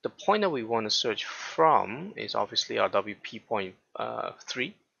 The point that we want to search from is obviously our WP point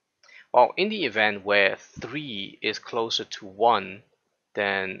 3. Well, in the event where 3 is closer to 1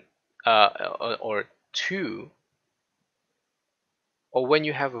 than or 2, or when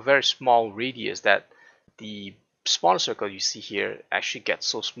you have a very small radius that the smaller circle you see here actually gets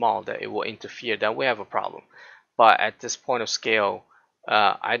so small that it will interfere, then we have a problem. But at this point of scale,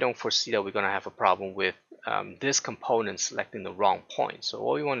 I don't foresee that we're going to have a problem with this component selecting the wrong point. So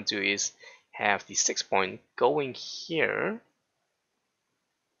what we want to do is have the 6 point going here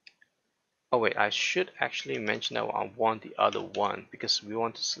Oh wait, I should actually mention that I want the other one because we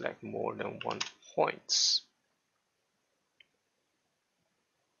want to select more than 1 point.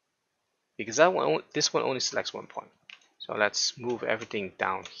 Because this one only selects 1 point. So let's move everything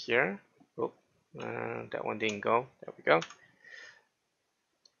down here. Oh, that one didn't go. There we go.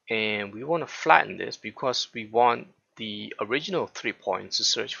 And we want to flatten this because we want the original 3 points to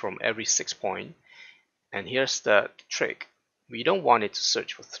search from every 6 point. And here's the trick. We don't want it to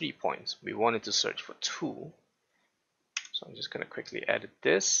search for 3 points. We want it to search for 2. So I'm just going to quickly edit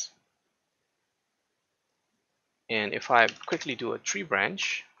this. And if I quickly do a tree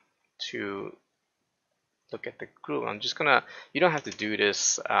branch to look at the group, I'm just gonna, you don't have to do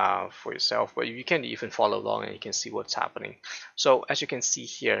this for yourself, but you can even follow along and you can see what's happening. So as you can see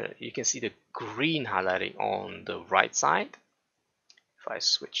here, you can see the green highlighting on the right side. If I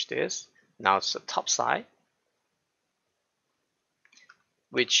switch this, now it's the top side,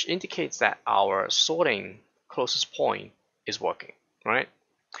 which indicates that our sorting closest point is working, right?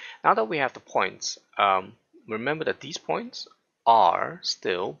 Now that we have the points, remember that these points are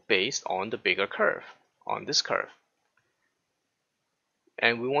still based on the bigger curve, on this curve.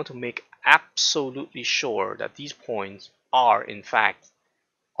 And we want to make absolutely sure that these points are in fact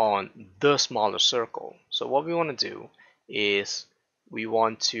on the smaller circle. So what we want to do is we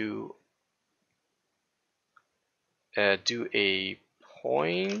want to do a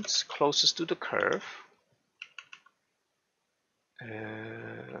point closest to the curve.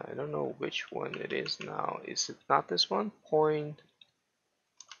 I don't know which one it is now. Is it not this one? Point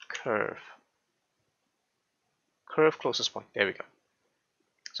curve. Curve closest point. There we go.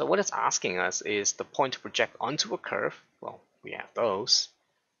 So what it's asking us is the point to project onto a curve. Well, we have those.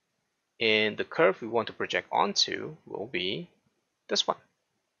 And the curve we want to project onto will be this one.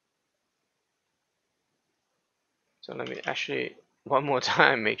 So let me actually one more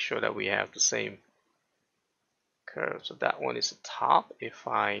time make sure that we have the same curve. So that one is the top. If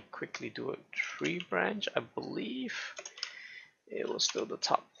I quickly do a tree branch, I believe it was still the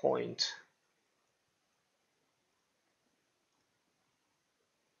top point.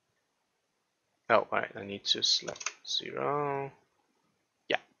 Oh, alright, I need to select 0.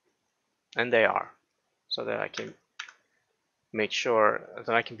 Yeah, and they are. So that I can make sure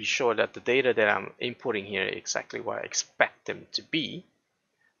that I can be sure that the data that I'm inputting here is exactly what I expect them to be.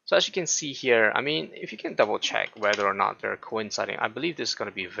 So as you can see here, I mean, if you can double check whether or not they're coinciding, I believe this is going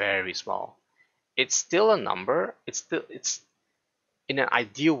to be very small. It's still a number. It's in an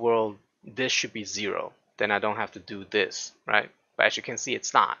ideal world, this should be 0. Then I don't have to do this, right? But as you can see,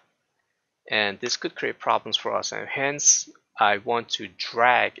 it's not. And this could create problems for us. And hence, I want to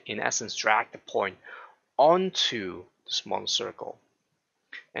drag, in essence, drag the point onto the small circle.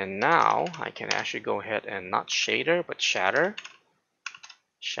 And now I can actually go ahead and not shader, but shatter.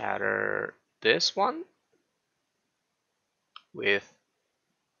 Shatter this one with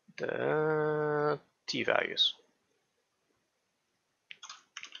the t values.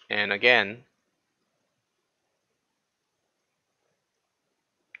 And again,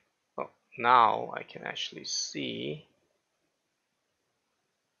 oh, now I can actually see,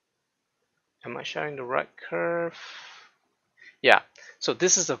 am I showing the right curve? Yeah, so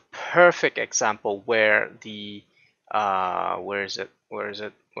this is a perfect example where the where is it,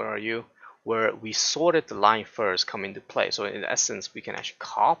 where are you, where we sorted the line first come into play. So in essence, we can actually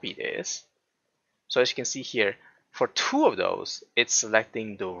copy this. So as you can see here, for 2 of those, it's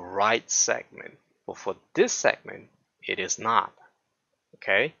selecting the right segment, but for this segment, it is not.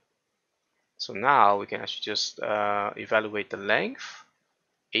 Okay, so now we can actually just evaluate the length,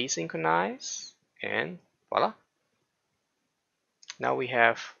 asynchronize, and voila. Now we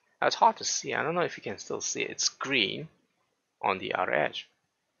have, now it's hard to see, I don't know if you can still see it, it's green on the outer edge.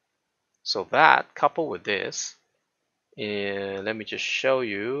 So that coupled with this, let me just show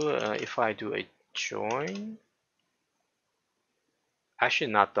you, if I do a join, I should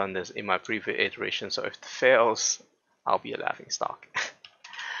not done this in my previous iteration, so if it fails, I'll be a laughing stock.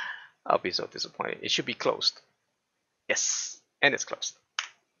 I'll be so disappointed. It should be closed. Yes, and it's closed.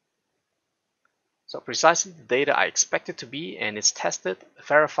 So precisely the data I expect it to be, and it's tested,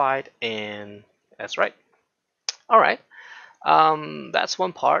 verified, and that's right. All right, that's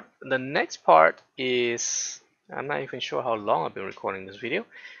one part. The next part is, I'm not even sure how long I've been recording this video,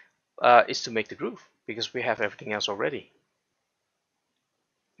 is to make the groove, because we have everything else already.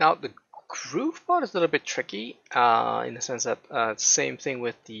 Now the groove part is a little bit tricky in the sense that same thing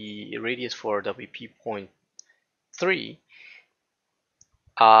with the radius for WP.3.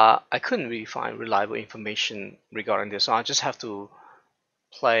 I couldn't really find reliable information regarding this, so I just have to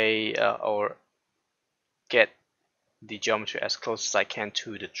play or get the geometry as close as I can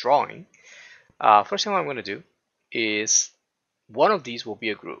to the drawing. First thing what I'm going to do is one of these will be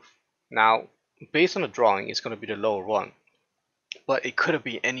a groove. Now, based on the drawing, it's going to be the lower one, but it could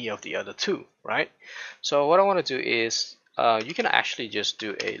be any of the other two, right? So what I want to do is you can actually just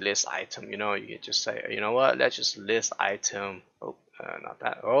do a list item. You know, you can just say, you know what, let's just list item. Oh, not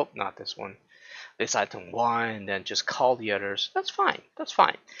that. Oh, not this one. List item 1, and then just call the others. That's fine. That's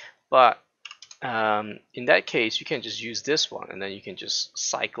fine. But in that case, you can just use this one, and then you can just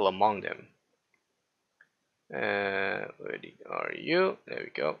cycle among them. Where are you? There we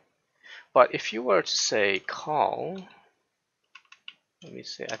go. But if you were to say call, let me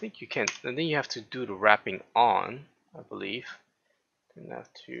see, I think you can, and then you have to do the wrapping on, I believe. Then I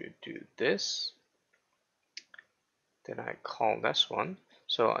have to do this. Then I call this one.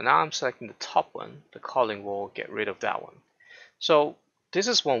 So now I'm selecting the top one. The calling will get rid of that one. So this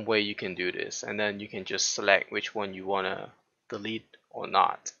is one way you can do this, and then you can just select which one you want to delete or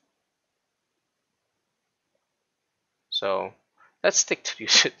not. So let's stick to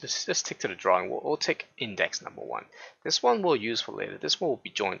let's stick to the drawing. We'll take index number 1. This one we'll use for later. This one will be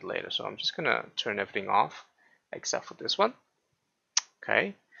joined later. So I'm just gonna turn everything off except for this one.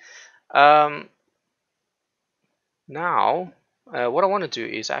 Okay. Now what I want to do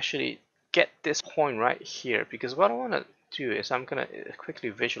is actually get this point right here, because what I want to do is I'm gonna quickly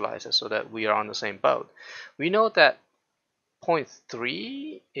visualize it so that we are on the same boat. We know that point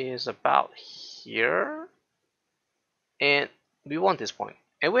 3 is about here, and we want this point,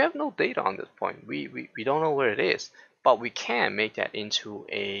 and we have no data on this point. We don't know where it is, but we can make that into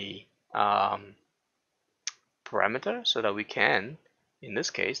a parameter so that we can, in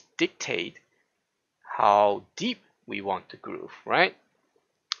this case, dictate how deep we want the groove, right?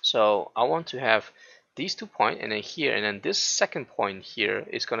 So I want to have these 2 points, and then here, and then this second point here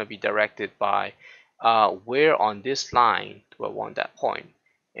is going to be directed by where on this line do I want that point.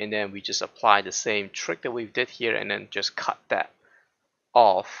 And then we just apply the same trick that we did here, and then just cut that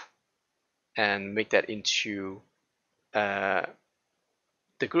off and make that into the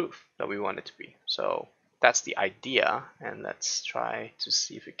groove that we want it to be. So that's the idea, and let's try to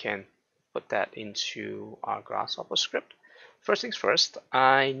see if we can put that into our Grasshopper script. First things first,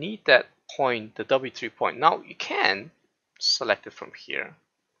 I need that point, the W3 point. Now you can select it from here,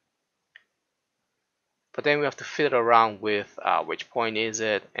 but then we have to fiddle around with which point is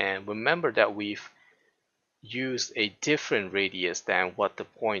it, and remember that we've used a different radius than what the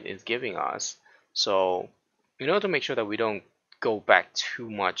point is giving us. So in order to make sure that we don't go back too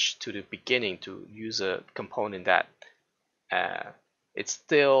much to the beginning to use a component that it's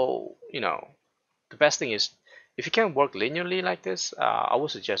still, you know, the best thing is if you can work linearly like this, I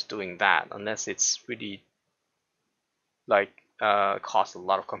would suggest doing that, unless it's really like costs a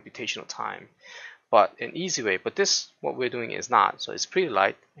lot of computational time. But an easy way, but this, what we're doing is not, so it's pretty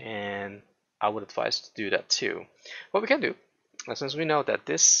light, and I would advise to do that too. What we can do, since we know that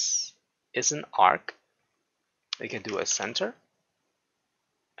this is an arc, we can do a center.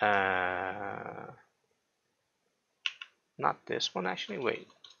 Not this one actually, wait.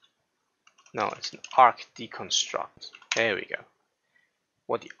 No, it's an arc deconstruct. There we go.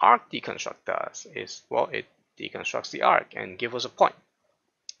 What the arc deconstruct does is, well, it deconstructs the arc and give us a point.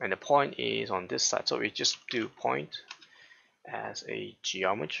 And the point is on this side. So we just do point as a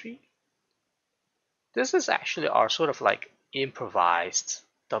geometry. This is actually our sort of like improvised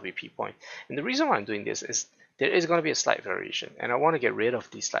WP point. And the reason why I'm doing this is there is going to be a slight variation, and I want to get rid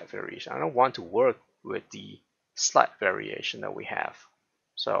of the slight variation. I don't want to work with the slight variation that we have.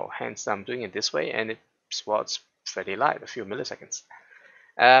 So hence I'm doing it this way, and it's, well, it's fairly light, a few milliseconds.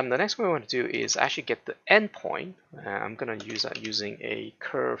 The next one we want to do is actually get the endpoint. I'm going to use that using a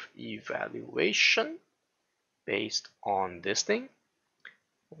curve evaluation based on this thing.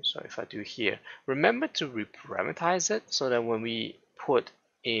 So if I do here, remember to reparameterize it so that when we put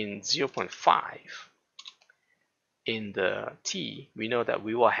in 0.5 in the t, we know that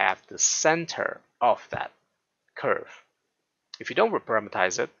we will have the center of that curve. If you don't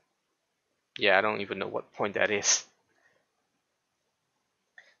reparameterize it, yeah, I don't even know what point that is.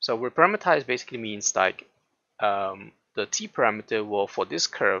 So reparameterize basically means like the t parameter will, for this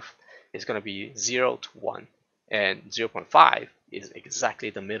curve, is going to be 0 to 1, and 0.5 is exactly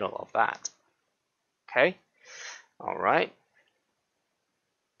the middle of that. Okay, all right.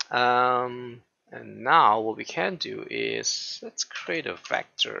 And now what we can do is, let's create a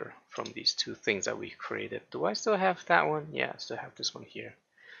vector from these two things that we created. Do I still have that one? Yeah, I still have this one here.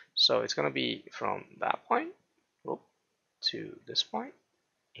 So it's going to be from that point to this point,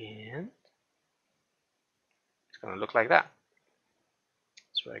 and it's going to look like that.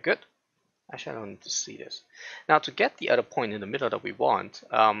 It's very good. Actually, I don't need to see this. Now to get the other point in the middle that we want,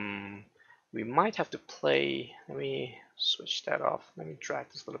 we might have to play. Let me switch that off. Let me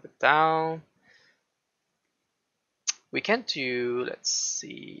drag this a little bit down. We can do, let's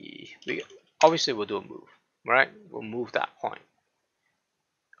see, obviously we'll do a move, right? We'll move that point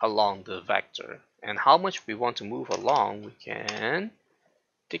along the vector, and how much we want to move along, we can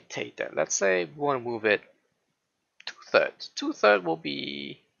dictate that. Let's say we want to move it 2/3. 2/3 will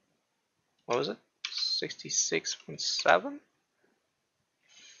be, what was it? 66.7.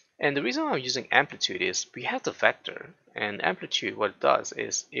 And the reason why I'm using amplitude is we have the vector, and amplitude, what it does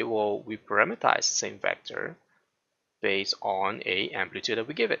is it will reparameterize the same vector based on a amplitude that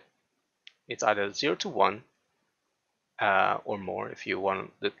we give it. It's either 0 to 1 or more if you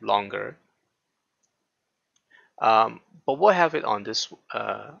want it longer. But we'll have it on this,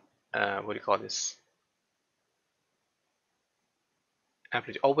 what do you call this?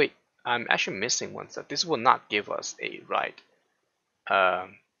 Amplitude. Oh wait, I'm actually missing one step. This will not give us a right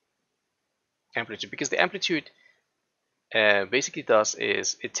amplitude, because the amplitude basically does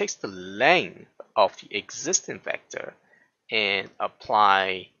is it takes the length of the existing vector and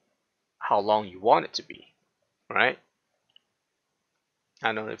apply how long you want it to be, right?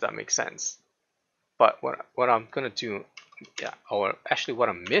 I don't know if that makes sense. But what I'm gonna do, yeah, or actually what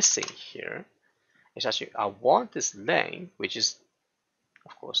I'm missing here is actually I want this length, which is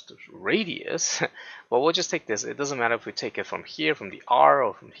of course the radius, but we'll just take this. It doesn't matter if we take it from here, from the R,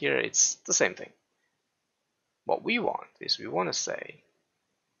 or from here, it's the same thing. What we want is we want to say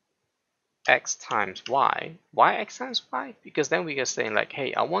x times y. Why x times y? Because then we can say like,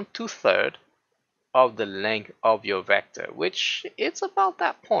 hey, I want 2/3 of the length of your vector, which it's about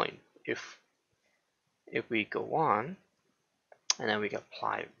that point. If we go on, and then we can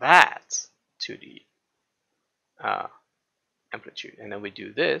apply that to the amplitude, and then we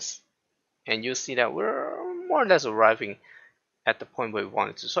do this, and you'll see that we're more or less arriving at the point where we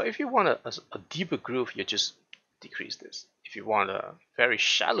wanted to. So if you want a deeper groove, you just decrease this. If you want a very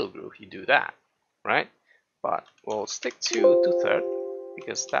shallow groove, you do that, right? But we'll stick to 2/3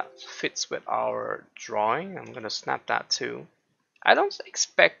 because that fits with our drawing. I'm gonna snap that too. I don't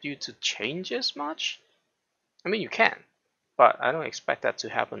expect you to change as much. I mean, you can, but I don't expect that to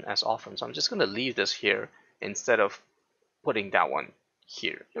happen as often. So I'm just gonna leave this here instead of putting that one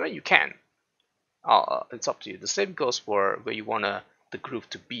here. I mean, you can. It's up to you. The same goes for where you want the groove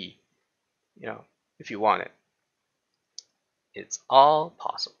to be. You know, if you want it, it's all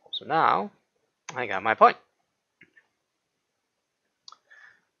possible. So now I got my point.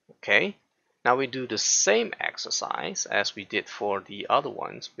 Okay, now we do the same exercise as we did for the other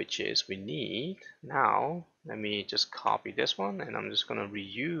ones, which is we need, now let me just copy this one, and I'm just going to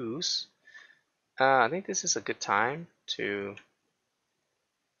reuse. I think this is a good time to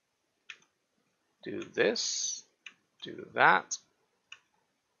do this, do that,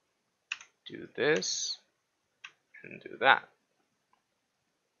 do this, and do that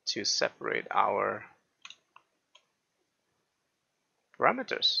to separate our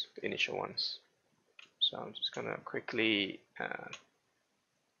parameters, the initial ones. So I'm just gonna quickly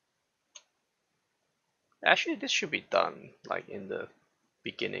actually this should be done like in the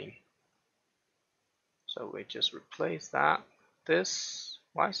beginning. So we just replace that. This,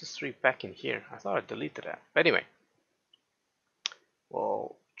 why is this 3 back in here? I thought I deleted that. But anyway,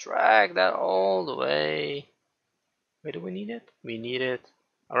 we'll drag that all the way. Where do we need it? We need it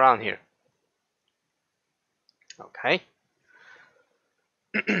around here. Okay.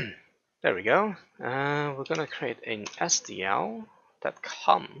 There we go. We're gonna create an SDL that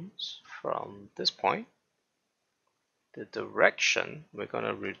comes from this point. The direction, we're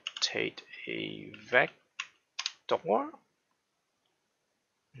gonna rotate a vector.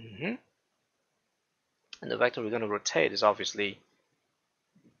 And the vector we're gonna rotate is obviously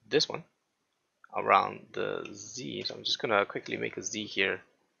this one around the Z. So I'm just gonna quickly make a Z here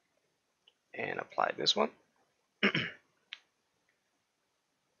and apply this one.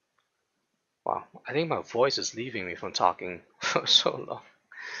 Wow, I think my voice is leaving me from talking for so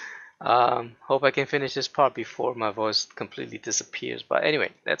long. Hope I can finish this part before my voice completely disappears. But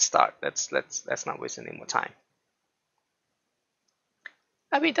anyway, let's start. Let's not waste any more time.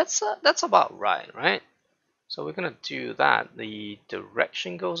 I mean, that's about right? So we're gonna do that. The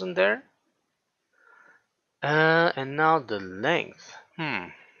direction goes in there, and now the length.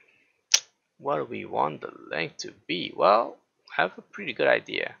 What do we want the length to be? Well, I have a pretty good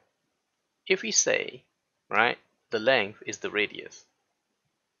idea. If we say, right, the length is the radius,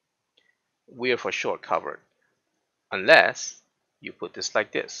 we are for sure covered, unless you put this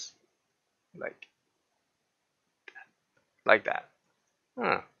like this, like that.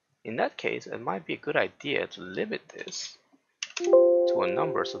 In that case, it might be a good idea to limit this to a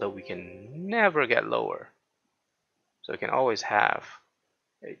number so that we can never get lower. So we can always have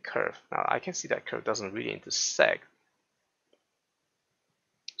a curve. Now I can see that curve doesn't really intersect.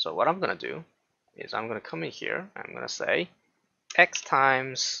 So what I'm gonna do is I'm gonna come in here, I'm gonna say x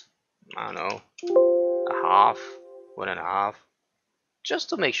times, I don't know, a half, 1.5, just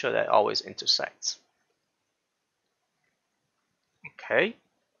to make sure that it always intersects. Okay.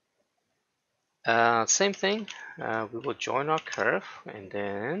 Same thing, we will join our curve and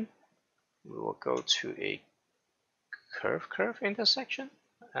then we will go to a curve intersection.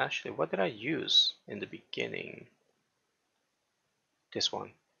 Actually, what did I use in the beginning? This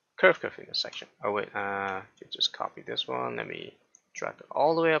one, curve intersection. Oh wait, just copy this one. Let me drag it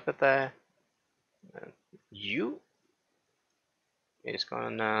all the way up at there. And U is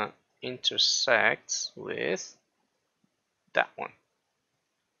gonna intersect with that one.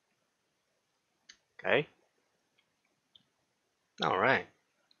 Okay. All right.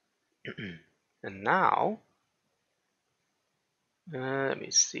 And now, let me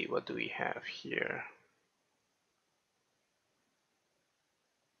see, what do we have here?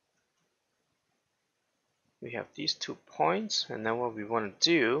 We have these 2 points, and then what we want to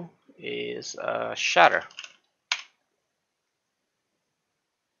do is shatter.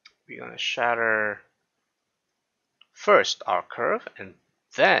 We're going to shatter first our curve and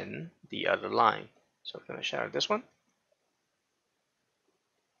then the other line. So we're going to shatter this one.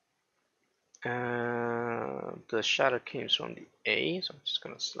 The shatter came from the A, so I'm just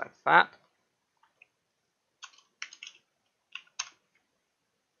going to select that.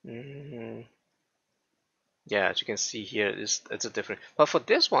 Yeah, as you can see here, it's a different. But for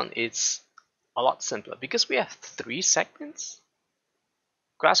this one, it's a lot simpler because we have 3 segments.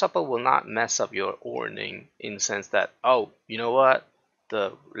 Grasshopper will not mess up your ordering in the sense that, oh, you know what?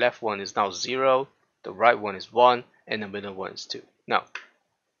 The left one is now 0, the right one is 1, and the middle one is 2. No.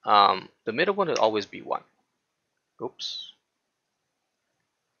 The middle one will always be 1. Oops.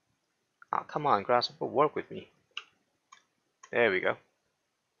 Oh, come on, Grasshopper, work with me. There we go.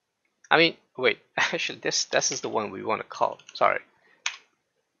 I mean, wait, actually, this is the one we want to call. Sorry.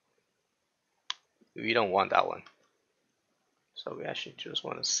 We don't want that one. So we actually just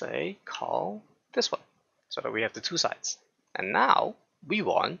want to say call this one so that we have the 2 sides. And now we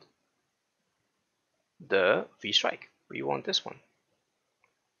want the V strike. We want this one.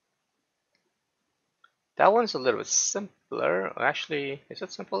 That one's a little bit simpler. Actually, is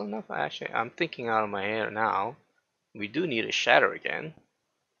it simple enough? Actually, I'm thinking out of my head now. We do need a shatter again.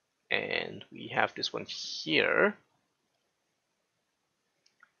 And we have this one here.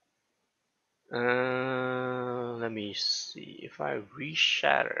 Let me see. If I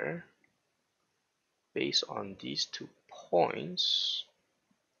reshatter based on these 2 points,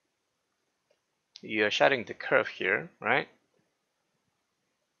 you're shattering the curve here, right?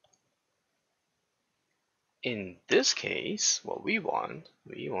 In this case, what we want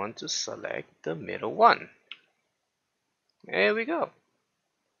to select the middle one. There we go.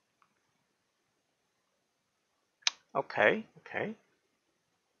 Okay.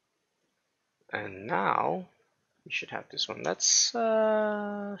 And now we should have this one. Let's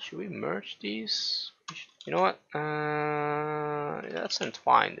should we merge these? You know what? Let's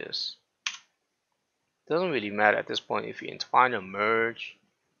entwine this. Doesn't really matter at this point if you entwine or merge.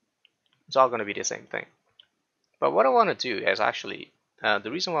 It's all going to be the same thing. But what I want to do is actually, the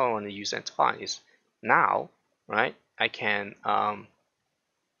reason why I want to use entwine is now, right? I can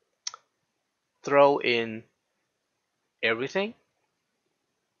throw in everything.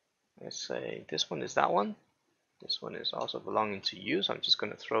 Let's say this one is that one. This one is also belonging to you, so I'm just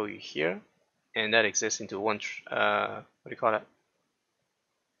going to throw you here, and that exists into one. What do you call it?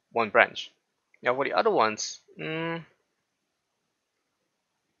 One branch. Now for the other ones,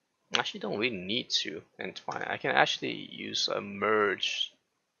 actually don't really need to entwine. I can actually use a merge,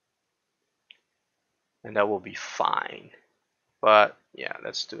 and that will be fine. But yeah,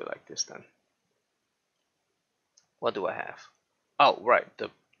 let's do it like this then. What do I have? Oh, right, the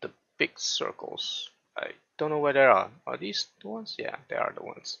big circles. I don't know where they are. Are these the ones? Yeah, they are the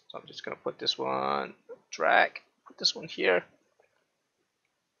ones. So I'm just gonna put this one, drag, put this one here.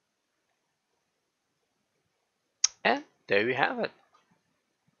 And there we have it.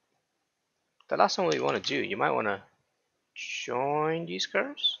 The last one we want to do, you might want to join these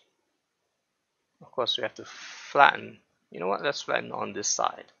curves. Of course, we have to flatten. You know what? Let's flatten on this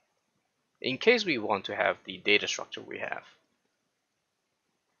side, in case we want to have the data structure we have.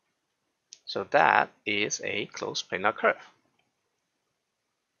 So that is a closed planar curve.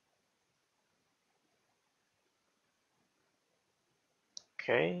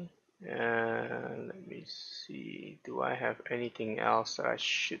 Okay, Let me see, do I have anything else that I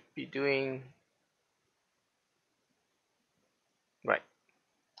should be doing? Right.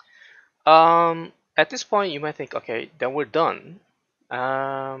 At this point, you might think, okay, then we're done.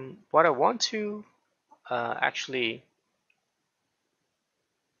 What I want to actually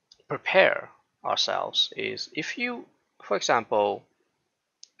prepare ourselves is if you, for example,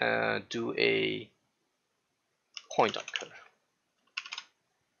 do a point on curve,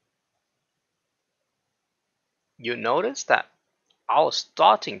 you notice that our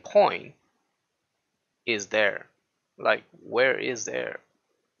starting point is there. Like, where is there,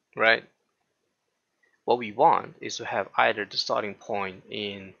 right? What we want is to have either the starting point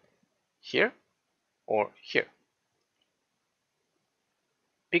in here or here,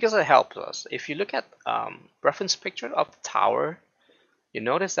 because it helps us. If you look at reference picture of the tower, you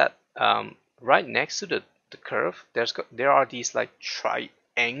notice that right next to the curve, there are these like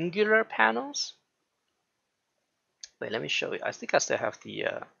triangular panels. Wait, let me show you. I think I still have the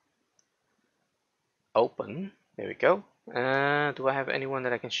open. There we go. Do I have anyone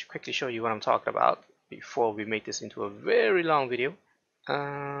that I can quickly show you what I'm talking about before we make this into a very long video?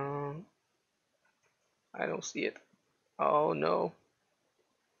 I don't see it. Oh no.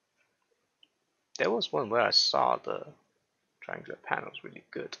 There was one where I saw the triangular panels really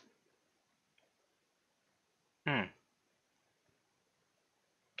good. Can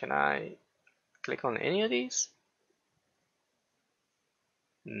I click on any of these?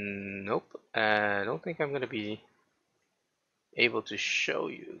 Nope. I don't think I'm going to be able to show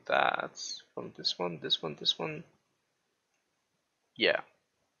you that from this one, this one, this one. Yeah.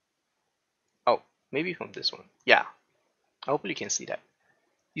 Oh, maybe from this one. Yeah. Hopefully you can see that.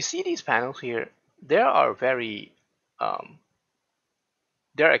 You see these panels here? There are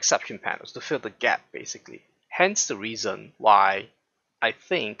they're exception panels to fill the gap, basically. Hence the reason why I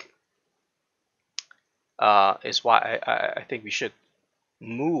think I think we should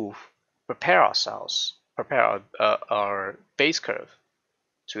move, prepare ourselves, prepare our base curve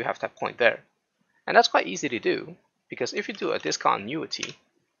to have that point there. And that's quite easy to do, because if you do a discontinuity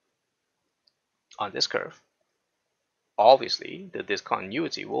on this curve, obviously the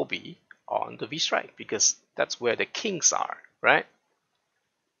discontinuity will be on the V-strike, because that's where the kinks are, right?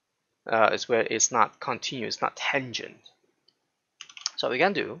 It's where it's not continuous, not tangent. So what we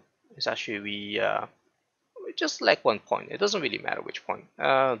can do is actually we just select one point. It doesn't really matter which point.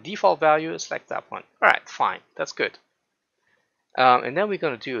 Default value, select that one. All right, fine, that's good. And then we're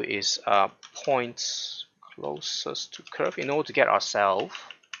going to do is points closest to curve in order to get ourselves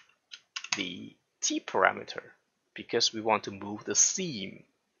the t parameter, because we want to move the seam.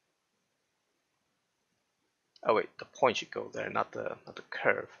 Oh wait, the point should go there, not the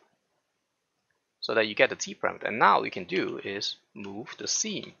curve. So that you get the t parameter. And now what you can do is move the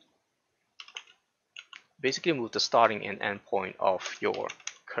seam. Basically move the starting and end point of your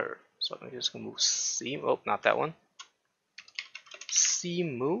curve. So I'm just gonna move seam. Oh, not that one.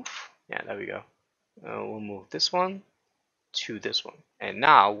 Seam move. Yeah, there we go. We'll move this one to this one. And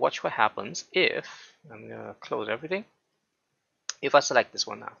now watch what happens if I'm gonna close everything. If I select this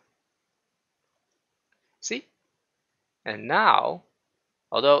one now, see? And now,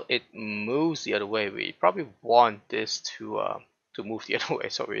 although it moves the other way, we probably want this to move the other way.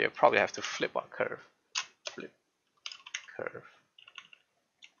 So we probably have to flip our curve. Flip curve.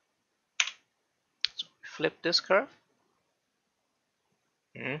 So flip this curve.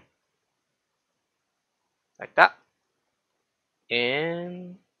 Like that.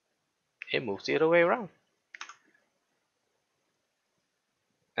 And it moves the other way around.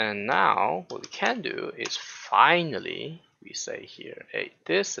 And now what we can do is finally we say here, hey,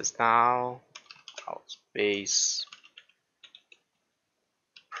 this is now our base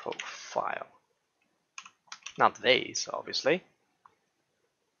profile. Not base, obviously.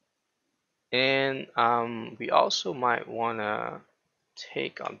 And we also might want to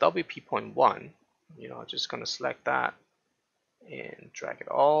take on WP.1, just going to select that and drag it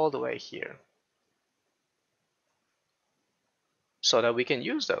all the way here so that we can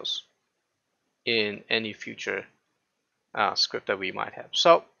use those in any future script that we might have.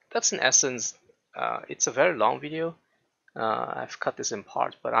 So that's in essence, it's a very long video. I've cut this in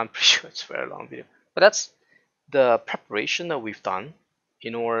parts, but I'm pretty sure it's a very long video. But that's the preparation that we've done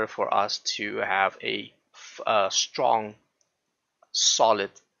in order for us to have a strong,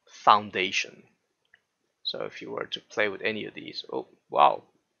 solid foundation. So if you were to play with any of these, oh wow,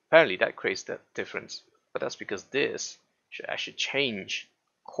 apparently that creates that difference. But that's because this should actually change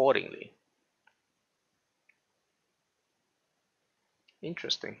accordingly.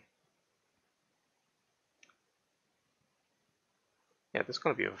 Interesting. Yeah, this is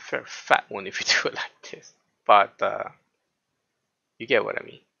going to be a very fat one if you do it like this, but you get what I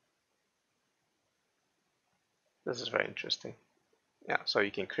mean. This is very interesting. Yeah, so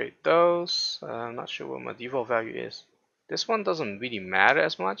you can create those. I'm not sure what my default value is. This one doesn't really matter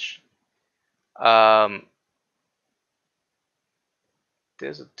as much.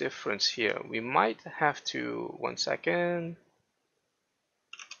 There's a difference here. We might have to, 1 second.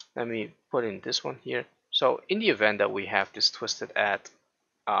 Let me put in this one here. So in the event that we have this twisted at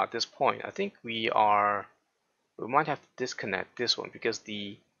this point, I think we might have to disconnect this one because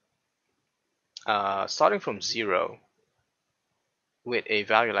the starting from 0 with a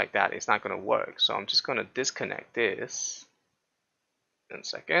value like that is not going to work. So I'm just going to disconnect this. 1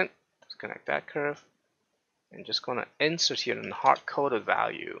 second, disconnect that curve, and just going to insert here a hard-coded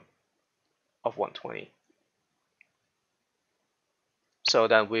value of 120. So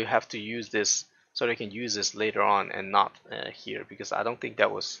that we have to use this, so they can use this later on and not here, because I don't think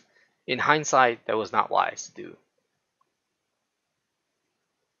that was, in hindsight, that was not wise to do.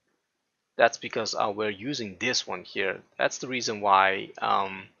 That's because we're using this one here. That's the reason why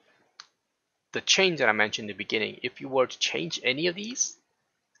the change that I mentioned in the beginning, if you were to change any of these,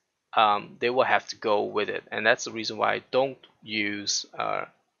 they will have to go with it. And that's the reason why I don't use,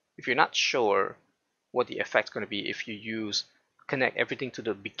 if you're not sure what the effect's going to be, if you connect everything to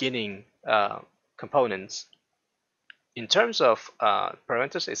the beginning components. In terms of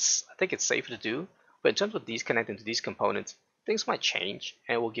parameters, I think it's safe to do, but in terms of these connecting to these components, things might change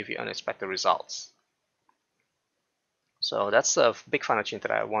and will give you unexpected results. So that's a big final change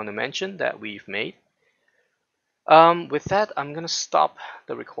that I want to mention that we've made. With that, I'm gonna stop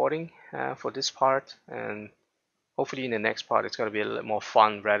the recording for this part, and hopefully in the next part it's gonna be a little more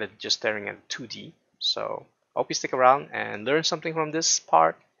fun rather than just staring at 2D. So I hope you stick around and learn something from this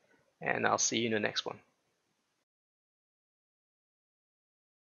part, and I'll see you in the next one.